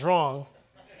something is wrong,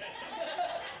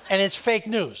 and it's fake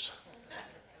news.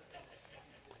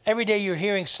 Every day you're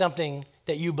hearing something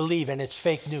that you believe, and it's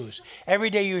fake news. Every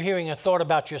day you're hearing a thought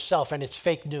about yourself, and it's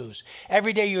fake news.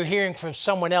 Every day you're hearing from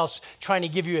someone else trying to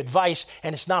give you advice,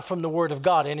 and it's not from the Word of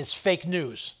God, and it's fake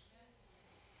news.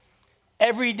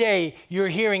 Every day you're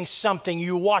hearing something,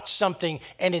 you watch something,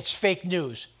 and it's fake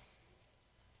news.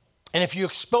 And if you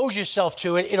expose yourself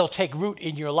to it, it'll take root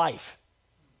in your life.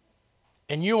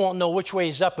 And you won't know which way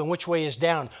is up and which way is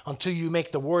down until you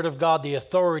make the Word of God the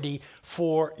authority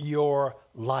for your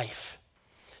life.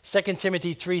 2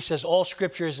 Timothy 3 says, all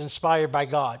Scripture is inspired by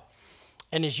God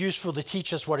and is useful to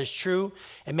teach us what is true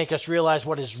and make us realize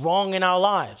what is wrong in our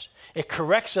lives. It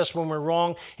corrects us when we're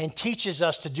wrong and teaches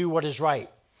us to do what is right.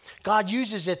 God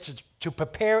uses it to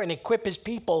prepare and equip his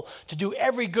people to do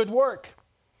every good work.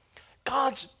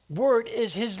 God's word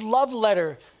is his love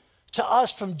letter to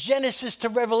us from Genesis to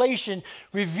Revelation,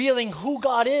 revealing who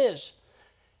God is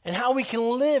and how we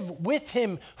can live with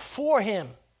him, for him,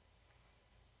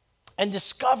 and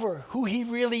discover who he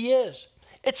really is.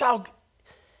 It's our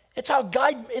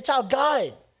guide. It's our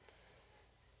guide.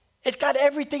 It's got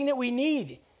everything that we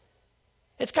need.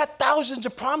 It's got thousands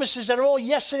of promises that are all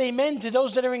yes and amen to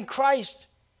those that are in Christ.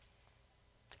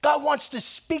 God wants to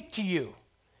speak to you.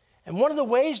 And one of the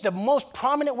ways, the most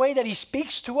prominent way that he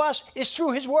speaks to us is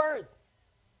through his word.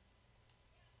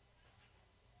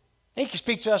 He can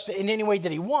speak to us in any way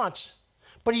that he wants,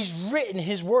 but he's written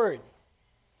his word.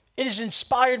 It is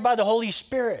inspired by the Holy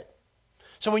Spirit.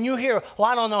 So when you hear, well,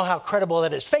 I don't know how credible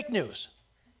that is, fake news.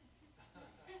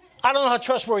 I don't know how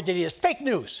trustworthy it is, fake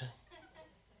news.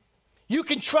 You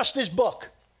can trust this book.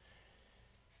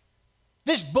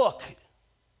 This book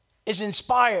is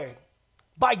inspired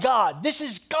by God. This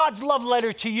is God's love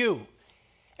letter to you.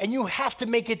 And you have to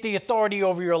make it the authority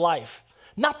over your life.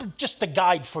 Not just the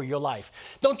guide for your life.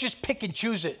 Don't just pick and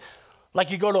choose it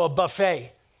like you go to a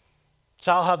buffet.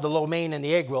 So I'll have the lo mein and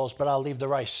the egg rolls, but I'll leave the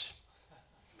rice.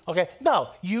 Okay?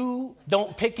 No, you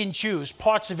don't pick and choose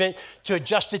parts of it to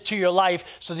adjust it to your life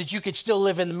so that you can still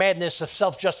live in the madness of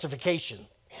self-justification.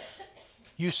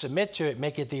 You submit to it,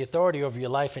 make it the authority over your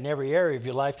life in every area of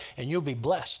your life, and you'll be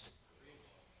blessed.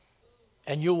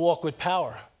 And you'll walk with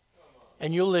power.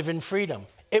 And you'll live in freedom.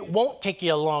 It won't take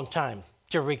you a long time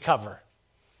to recover.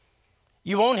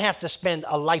 You won't have to spend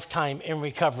a lifetime in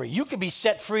recovery. You could be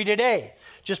set free today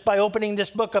just by opening this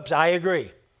book up. I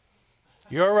agree.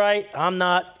 You're right. I'm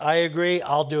not. I agree.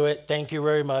 I'll do it. Thank you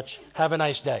very much. Have a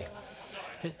nice day.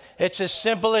 It's as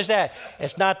simple as that.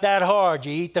 It's not that hard.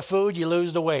 You eat the food, you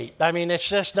lose the weight. I mean, it's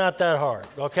just not that hard,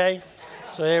 okay?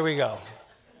 So there we go.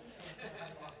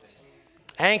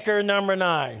 Anchor number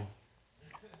 9.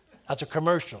 That's a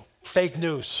commercial. Fake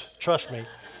news. Trust me.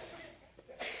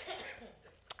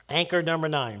 Anchor number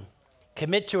 9.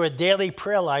 Commit to a daily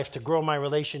prayer life to grow my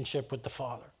relationship with the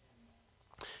Father.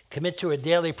 Commit to a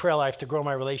daily prayer life to grow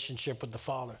my relationship with the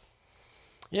Father.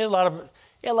 You know,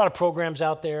 a lot of programs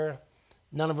out there.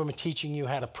 None of them are teaching you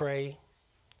how to pray.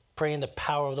 Pray in the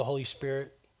power of the Holy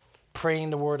Spirit. Praying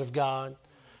the Word of God.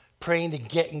 Praying to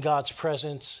get in God's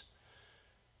presence.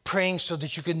 Praying so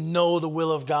that you can know the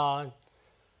will of God.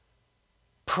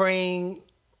 Praying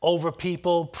over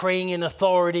people. Praying in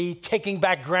authority. Taking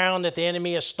back ground that the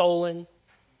enemy has stolen.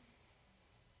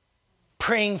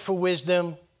 Praying for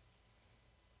wisdom.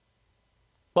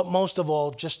 But most of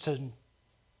all, just to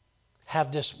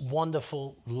have this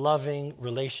wonderful, loving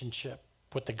relationship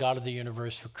with the God of the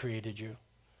universe who created you.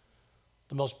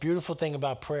 The most beautiful thing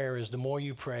about prayer is the more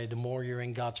you pray, the more you're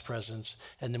in God's presence.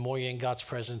 And the more you're in God's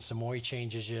presence, the more He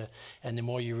changes you. And the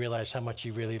more you realize how much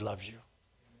He really loves you.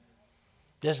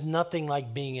 There's nothing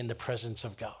like being in the presence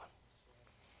of God.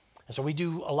 And so we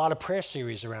do a lot of prayer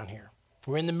series around here.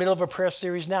 We're in the middle of a prayer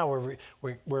series now.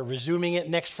 We're resuming it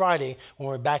next Friday when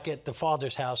we're back at the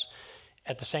Father's house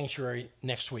at the sanctuary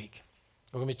next week.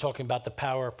 We're going to be talking about the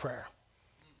power of prayer.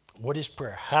 What is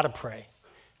prayer? How to pray?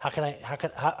 How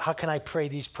can I pray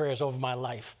these prayers over my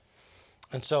life?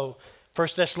 And so 1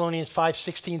 Thessalonians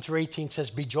 5:16-18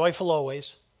 says, "Be joyful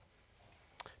always,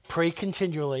 pray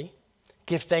continually,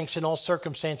 give thanks in all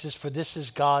circumstances, for this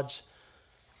is God's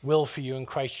will for you in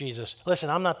Christ Jesus." Listen,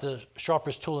 I'm not the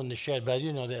sharpest tool in the shed, but I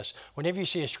do know this. Whenever you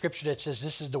see a scripture that says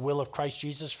this is the will of Christ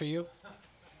Jesus for you,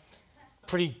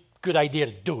 pretty good idea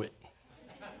to do it.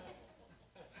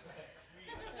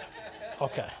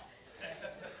 Okay.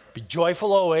 Be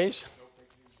joyful always.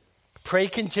 Pray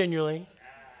continually.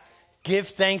 Give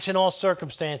thanks in all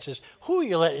circumstances. Who are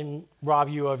you letting rob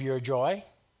you of your joy?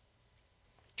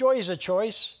 Joy is a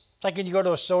choice. It's like when you go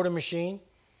to a soda machine.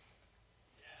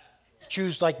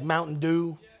 Choose like Mountain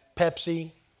Dew,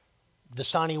 Pepsi,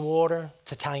 Dasani water.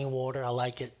 It's Italian water. I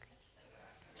like it.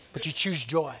 But you choose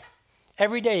joy.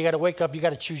 Every day you got to wake up, you got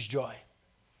to choose joy.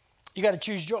 You got to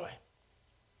choose joy.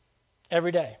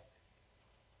 Every day.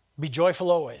 Be joyful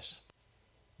always.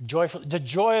 Joyful. The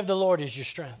joy of the Lord is your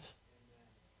strength.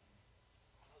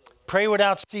 Pray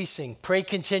without ceasing. Pray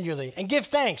continually. And give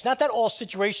thanks. Not that all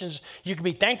situations you can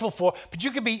be thankful for, but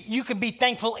you can be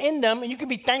thankful in them, and you can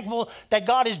be thankful that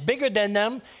God is bigger than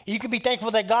them. You can be thankful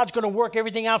that God's going to work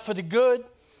everything out for the good,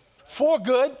 for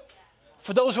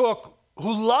those who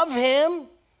love Him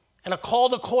and are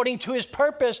called according to His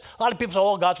purpose. A lot of people say,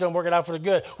 "Oh, God's going to work it out for the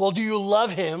good." Well, do you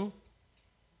love Him?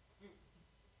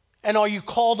 And are you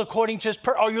called according to His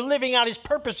purpose? Are you living out His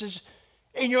purposes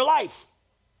in your life?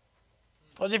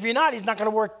 Because if you're not, He's not going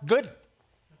to work good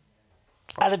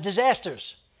out of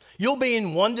disasters. You'll be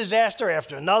in one disaster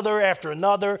after another, after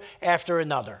another, after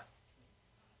another.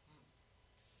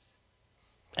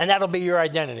 And that'll be your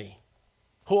identity.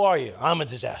 Who are you? I'm a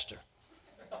disaster.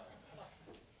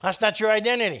 That's not your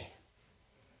identity.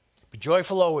 Be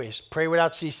joyful always. Pray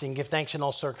without ceasing. Give thanks in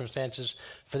all circumstances.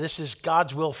 For this is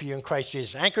God's will for you in Christ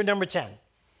Jesus. Anchor number 10.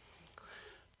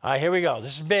 All right, here we go.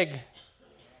 This is big.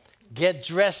 Get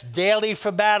dressed daily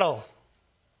for battle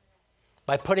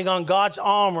by putting on God's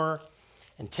armor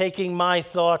and taking my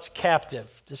thoughts captive.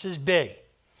 This is big.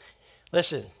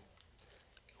 Listen,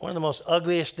 one of the most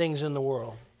ugliest things in the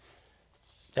world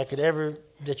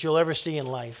that you'll ever see in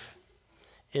life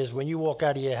is when you walk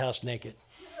out of your house naked.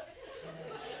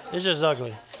 It's just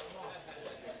ugly.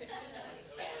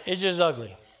 It's just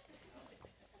ugly.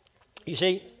 You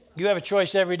see, you have a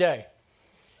choice every day.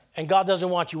 And God doesn't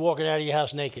want you walking out of your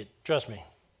house naked. Trust me.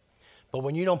 But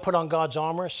when you don't put on God's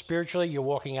armor, spiritually, you're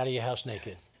walking out of your house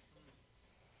naked.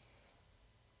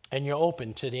 And you're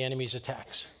open to the enemy's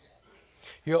attacks.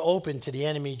 You're open to the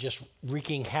enemy just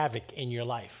wreaking havoc in your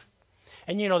life.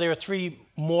 And you know, there are 3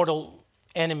 mortal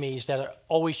enemies that are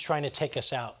always trying to take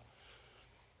us out.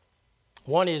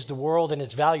 One is the world and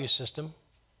its value system.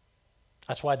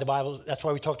 That's why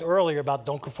we talked earlier about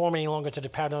don't conform any longer to the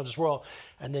pattern of this world.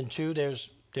 And then 2, there's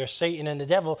Satan and the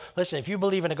devil. Listen, if you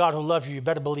believe in a God who loves you, you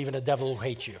better believe in a devil who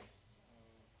hates you.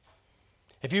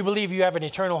 If you believe you have an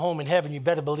eternal home in heaven, you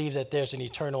better believe that there's an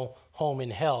eternal home in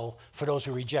hell for those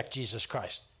who reject Jesus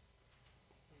Christ.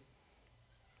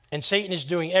 And Satan is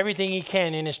doing everything he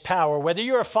can in his power, whether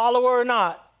you're a follower or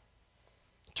not,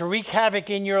 to wreak havoc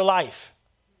in your life.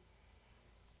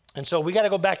 And so we got to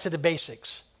go back to the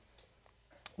basics.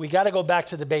 We got to go back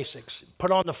to the basics. Put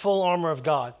on the full armor of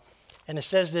God. And it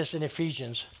says this in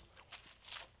Ephesians.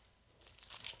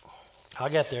 I'll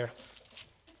get there.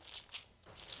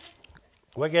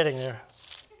 We're getting there.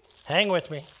 Hang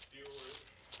with me.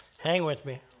 Hang with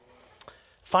me.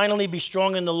 Finally, be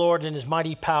strong in the Lord and His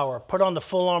mighty power. Put on the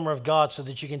full armor of God so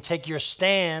that you can take your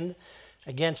stand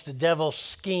against the devil's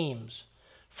schemes.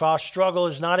 For our struggle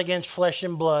is not against flesh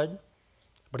and blood,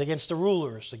 but against the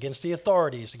rulers, against the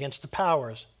authorities, against the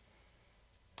powers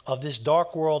of this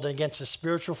dark world, and against the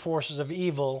spiritual forces of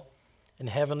evil in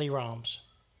heavenly realms.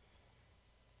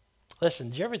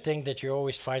 Listen, do you ever think that you're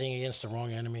always fighting against the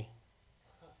wrong enemy?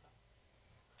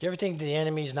 Do you ever think the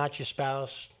enemy is not your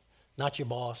spouse, not your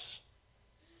boss?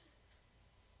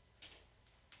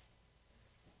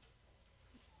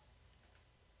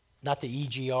 Not the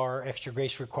EGR, extra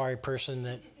grace required person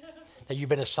that you've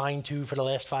been assigned to for the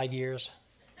last 5 years?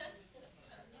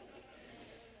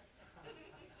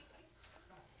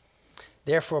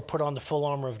 Therefore, put on the full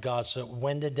armor of God so that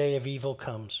when the day of evil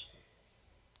comes.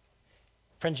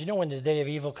 Friends, you know when the day of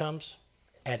evil comes?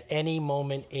 At any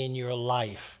moment in your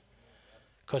life.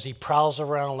 Because he prowls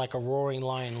around like a roaring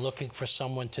lion looking for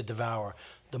someone to devour.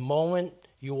 The moment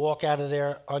you walk out of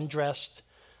there undressed,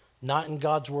 not in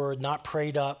God's word, not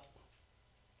prayed up,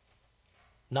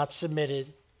 not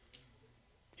submitted,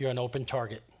 you're an open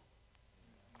target.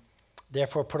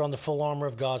 Therefore, put on the full armor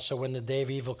of God so when the day of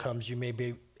evil comes, you may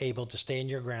be able to stand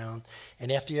your ground.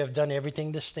 And after you have done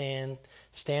everything to stand,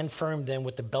 stand firm then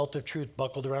with the belt of truth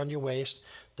buckled around your waist,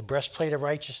 the breastplate of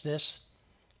righteousness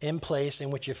in place,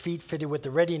 and with your feet fitted with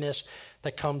the readiness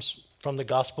that comes from the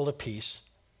gospel of peace.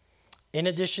 In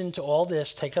addition to all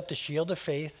this, take up the shield of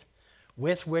faith,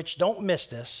 with which, don't miss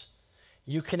this,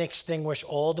 you can extinguish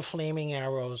all the flaming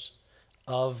arrows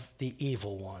of the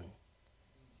evil one.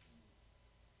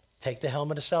 Take the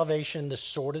helmet of salvation, the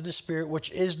sword of the Spirit, which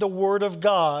is the word of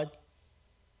God,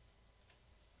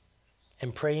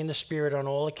 and pray in the Spirit on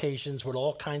all occasions with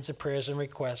all kinds of prayers and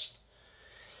requests.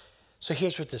 So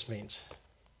here's what this means.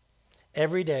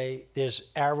 Every day there's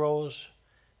arrows,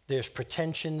 there's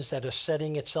pretensions that are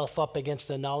setting itself up against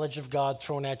the knowledge of God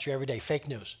thrown at you every day. Fake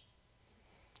news.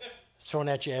 It's thrown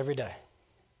at you every day.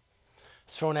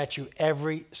 It's thrown at you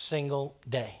every single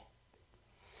day.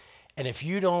 And if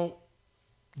you don't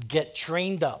get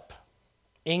trained up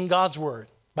in God's word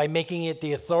by making it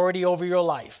the authority over your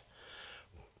life,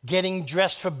 getting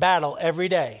dressed for battle every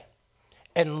day,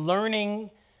 and learning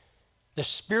the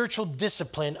spiritual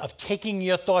discipline of taking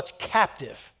your thoughts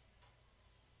captive,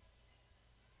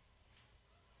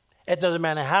 it doesn't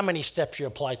matter how many steps you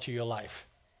apply to your life.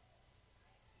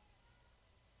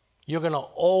 You're going to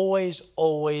always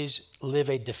live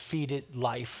a defeated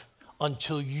life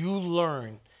until you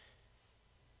learn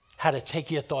how to take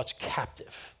your thoughts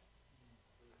captive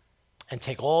and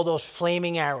take all those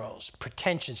flaming arrows,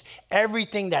 pretensions,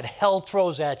 everything that hell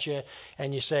throws at you,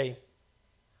 and you say,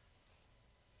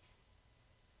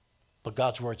 but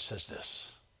God's word says this.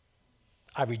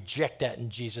 I reject that in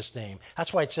Jesus' name.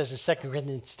 That's why it says in 2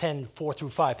 Corinthians 10, 4 through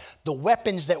 5, the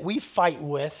weapons that we fight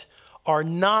with are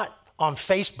not on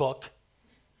Facebook.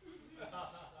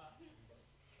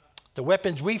 The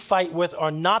weapons we fight with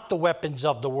are not the weapons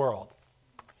of the world.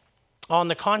 On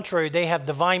the contrary, they have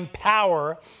divine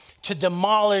power to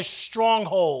demolish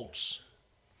strongholds.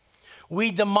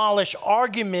 We demolish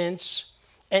arguments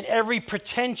and every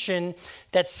pretension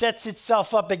that sets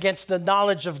itself up against the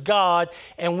knowledge of God,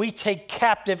 and we take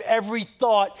captive every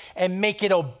thought and make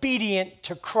it obedient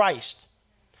to Christ.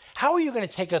 How are you going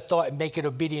to take a thought and make it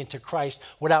obedient to Christ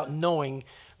without knowing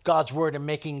God's word and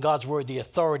making God's word the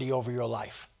authority over your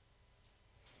life?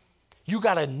 You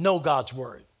got to know God's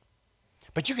word.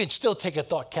 But you can still take a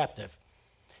thought captive.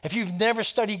 If you've never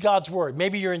studied God's word,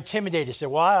 maybe you're intimidated. Say,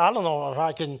 well, I don't know if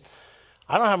I can,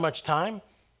 I don't have much time.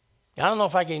 I don't know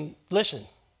if I can. Listen,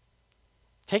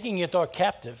 taking your thought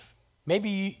captive,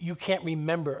 maybe you can't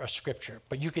remember a scripture,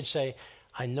 but you can say,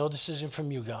 I know this isn't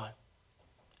from you, God.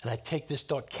 And I take this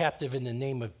thought captive in the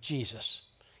name of Jesus.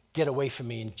 Get away from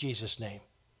me in Jesus' name.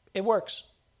 It works.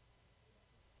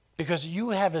 Because you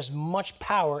have as much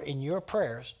power in your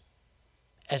prayers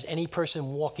as any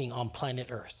person walking on planet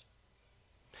Earth.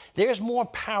 There's more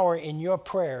power in your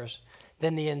prayers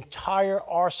than the entire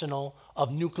arsenal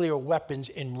of nuclear weapons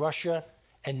in Russia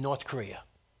and North Korea.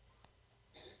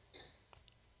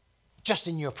 Just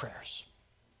in your prayers.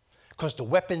 Because the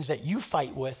weapons that you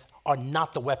fight with are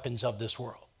not the weapons of this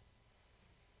world.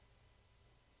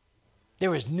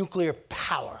 There is nuclear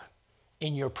power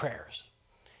in your prayers.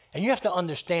 And you have to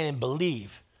understand and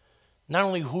believe not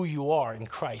only who you are in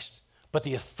Christ, but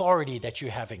the authority that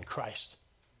you have in Christ.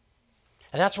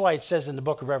 And that's why it says in the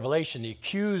book of Revelation, the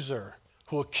accuser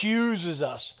who accuses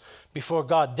us before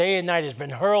God day and night has been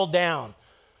hurled down.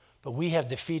 But we have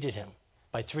defeated him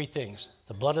by three things: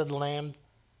 the blood of the Lamb,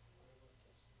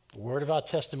 the word of our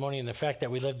testimony, and the fact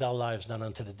that we lived our lives not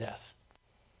unto the death.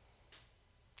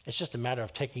 It's just a matter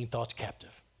of taking thoughts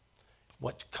captive.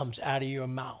 What comes out of your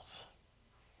mouth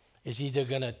is either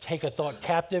going to take a thought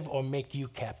captive or make you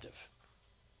captive.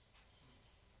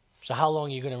 So how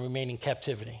long are you going to remain in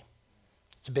captivity?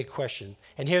 It's a big question.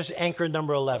 And here's anchor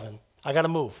number 11. I got to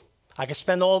move. I can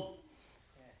spend a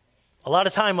lot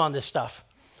of time on this stuff.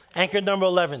 Anchor number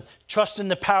 11, trust in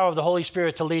the power of the Holy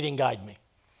Spirit to lead and guide me.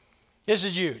 This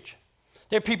is huge.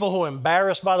 There are people who are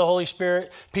embarrassed by the Holy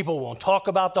Spirit. People who won't talk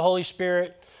about the Holy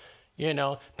Spirit.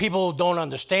 People who don't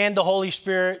understand the Holy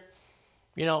Spirit.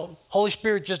 Holy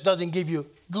Spirit just doesn't give you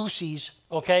goosies,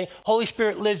 okay? Holy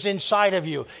Spirit lives inside of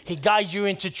you. He guides you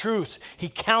into truth. He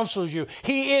counsels you.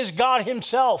 He is God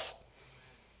himself.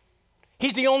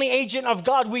 He's the only agent of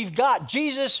God we've got.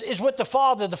 Jesus is with the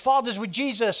Father. The Father's with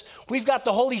Jesus. We've got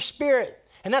the Holy Spirit,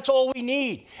 and that's all we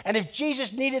need. And if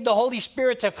Jesus needed the Holy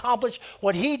Spirit to accomplish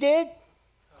what he did,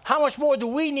 how much more do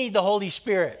we need the Holy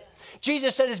Spirit?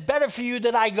 Jesus said, it's better for you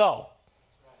that I go.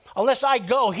 Unless I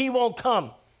go, he won't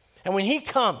come. And when he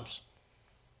comes,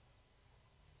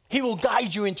 he will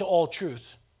guide you into all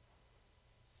truth.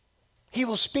 He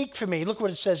will speak for me. Look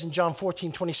what it says in John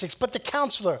 14:26. But the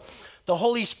counselor, the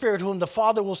Holy Spirit, whom the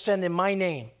Father will send in my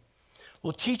name,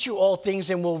 will teach you all things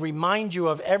and will remind you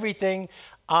of everything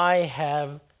I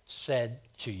have said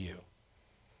to you.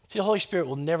 See, the Holy Spirit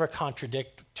will never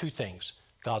contradict two things,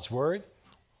 God's word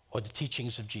or the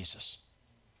teachings of Jesus.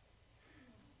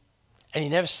 And he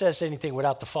never says anything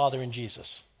without the Father and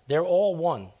Jesus. They're all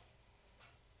one.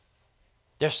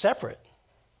 They're separate,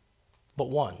 but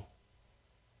one.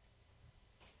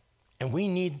 And we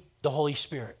need the Holy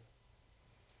Spirit.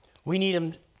 We need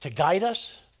him to guide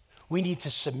us. We need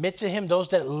to submit to him. Those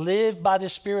that live by the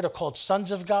Spirit are called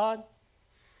sons of God.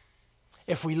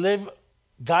 If we live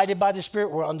guided by the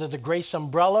Spirit, we're under the grace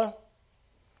umbrella.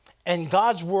 And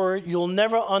God's word, you'll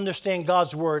never understand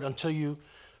God's word until you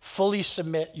fully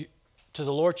submit to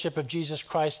the lordship of Jesus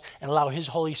Christ and allow his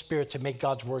Holy Spirit to make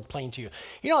God's word plain to you.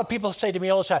 You know what people say to me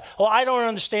all the time? Oh, I don't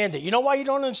understand it. You know why you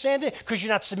don't understand it? Because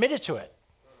you're not submitted to it.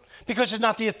 Because it's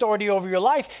not the authority over your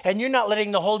life, and you're not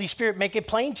letting the Holy Spirit make it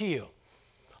plain to you.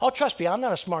 Oh, trust me, I'm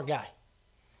not a smart guy.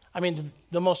 I mean,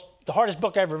 the hardest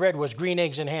book I ever read was Green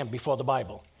Eggs and Ham before the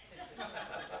Bible.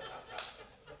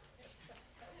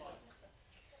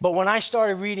 But when I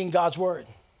started reading God's word,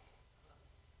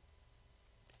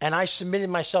 and I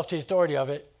submitted myself to the authority of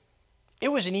it, it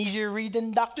was an easier read than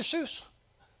Dr. Seuss.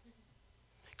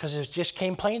 Because it just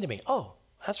came plain to me. Oh,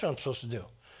 that's what I'm supposed to do.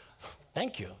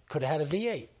 Thank you. Could have had a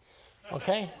V8.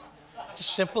 Okay? It's as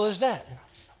simple as that.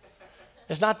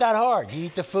 It's not that hard. You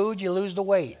eat the food, you lose the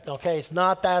weight. Okay? It's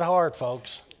not that hard,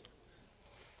 folks.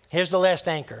 Here's the last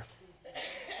anchor.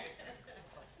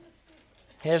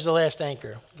 Here's the last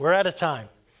anchor. We're out of time.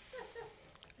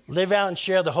 Live out and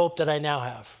share the hope that I now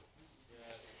have.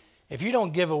 If you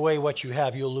don't give away what you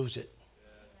have, you'll lose it.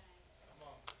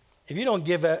 If you don't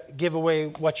give away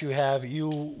what you have, you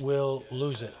will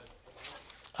lose it.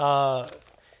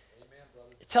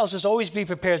 It tells us always be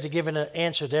prepared to give an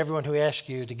answer to everyone who asks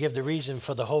you to give the reason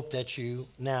for the hope that you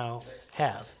now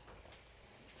have.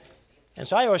 And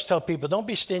so I always tell people, don't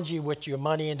be stingy with your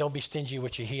money and don't be stingy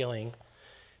with your healing,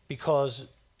 because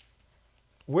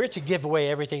we're to give away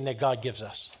everything that God gives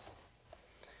us.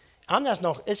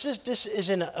 This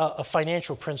isn't a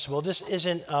financial principle. This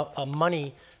isn't a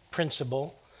money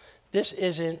principle. This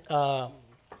isn't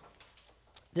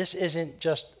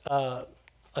just a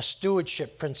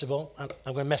stewardship principle. I'm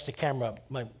going to mess the camera up.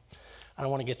 I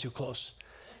don't want to get too close.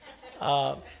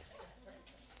 The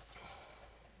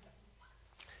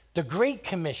Great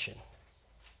Commission,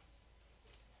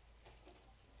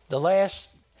 the last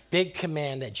big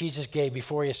command that Jesus gave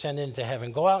before he ascended into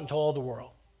heaven, go out into all the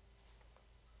world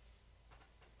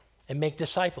and make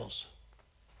disciples,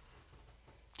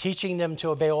 teaching them to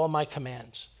obey all my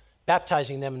commands,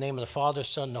 baptizing them in the name of the Father,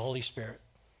 Son, and the Holy Spirit.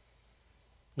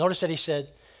 Notice that he said,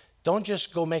 don't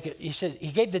just go make it. He said,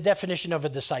 he gave the definition of a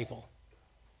disciple,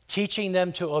 teaching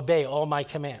them to obey all my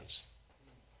commands.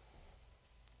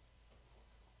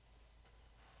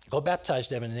 Go baptize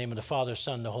them in the name of the Father,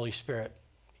 Son, and the Holy Spirit.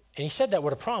 And he said that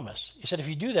with a promise. He said, if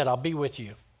you do that, I'll be with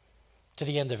you to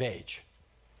the end of age.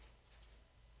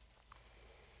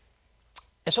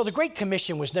 And so the Great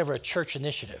Commission was never a church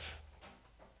initiative.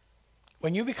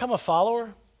 When you become a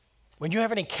follower, when you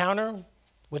have an encounter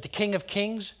with the King of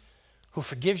Kings who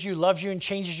forgives you, loves you, and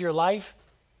changes your life,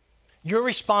 you're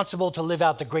responsible to live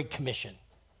out the Great Commission.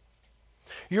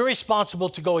 You're responsible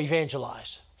to go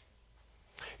evangelize.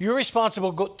 You're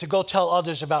responsible to go tell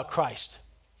others about Christ.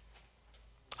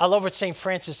 I love what St.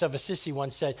 Francis of Assisi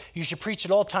once said, you should preach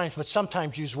at all times, but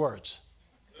sometimes use words.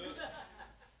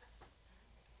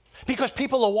 Because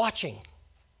people are watching.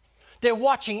 They're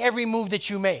watching every move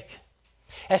that you make,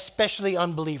 especially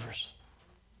unbelievers.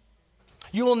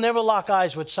 You will never lock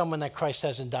eyes with someone that Christ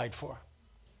hasn't died for.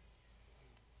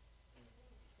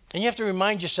 And you have to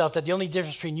remind yourself that the only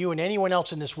difference between you and anyone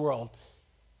else in this world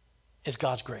is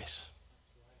God's grace.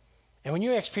 And when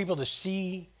you ask people to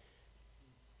see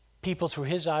people through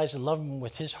his eyes and love them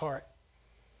with his heart,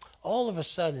 all of a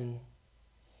sudden,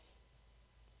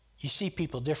 you see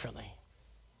people differently.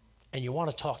 And you want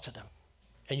to talk to them.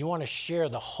 And you want to share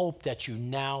the hope that you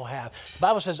now have. The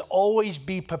Bible says, always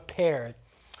be prepared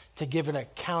to give an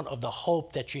account of the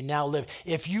hope that you now live.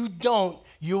 If you don't,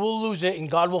 you will lose it, and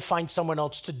God will find someone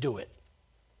else to do it.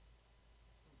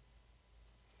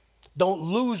 Don't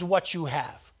lose what you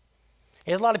have.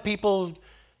 There's a lot of people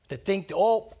that think,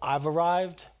 oh, I've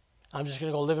arrived. I'm just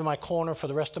going to go live in my corner for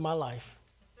the rest of my life.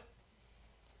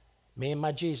 Me and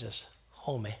my Jesus,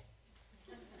 homie.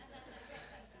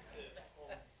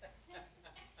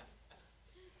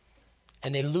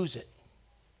 And they lose it.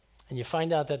 And you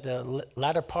find out that the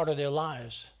latter part of their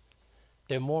lives,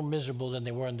 they're more miserable than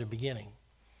they were in the beginning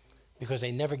because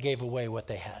they never gave away what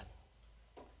they had.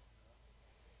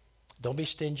 Don't be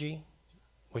stingy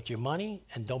with your money,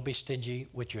 and don't be stingy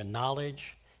with your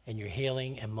knowledge and your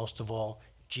healing, and most of all,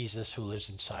 Jesus who lives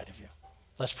inside of you.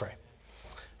 Let's pray.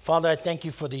 Father, I thank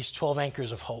you for these 12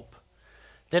 anchors of hope.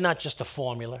 They're not just a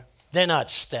formula. They're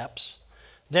not steps.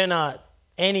 They're not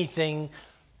anything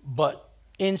but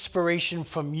inspiration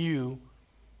from you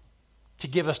to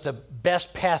give us the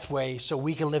best pathway so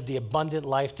we can live the abundant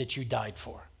life that you died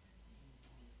for.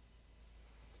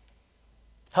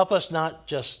 Help us not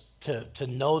just to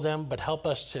know them, but help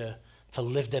us to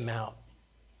live them out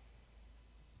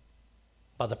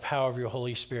by the power of your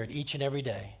Holy Spirit each and every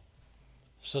day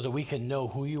so that we can know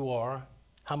who you are,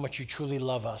 how much you truly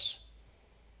love us,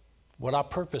 what our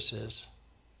purpose is,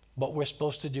 what we're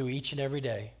supposed to do each and every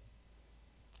day,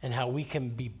 and how we can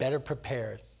be better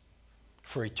prepared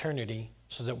for eternity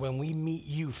so that when we meet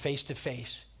you face to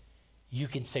face, you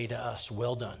can say to us,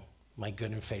 well done, my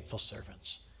good and faithful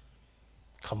servants.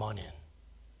 Come on in.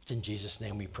 It's in Jesus'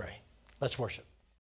 name we pray. Let's worship.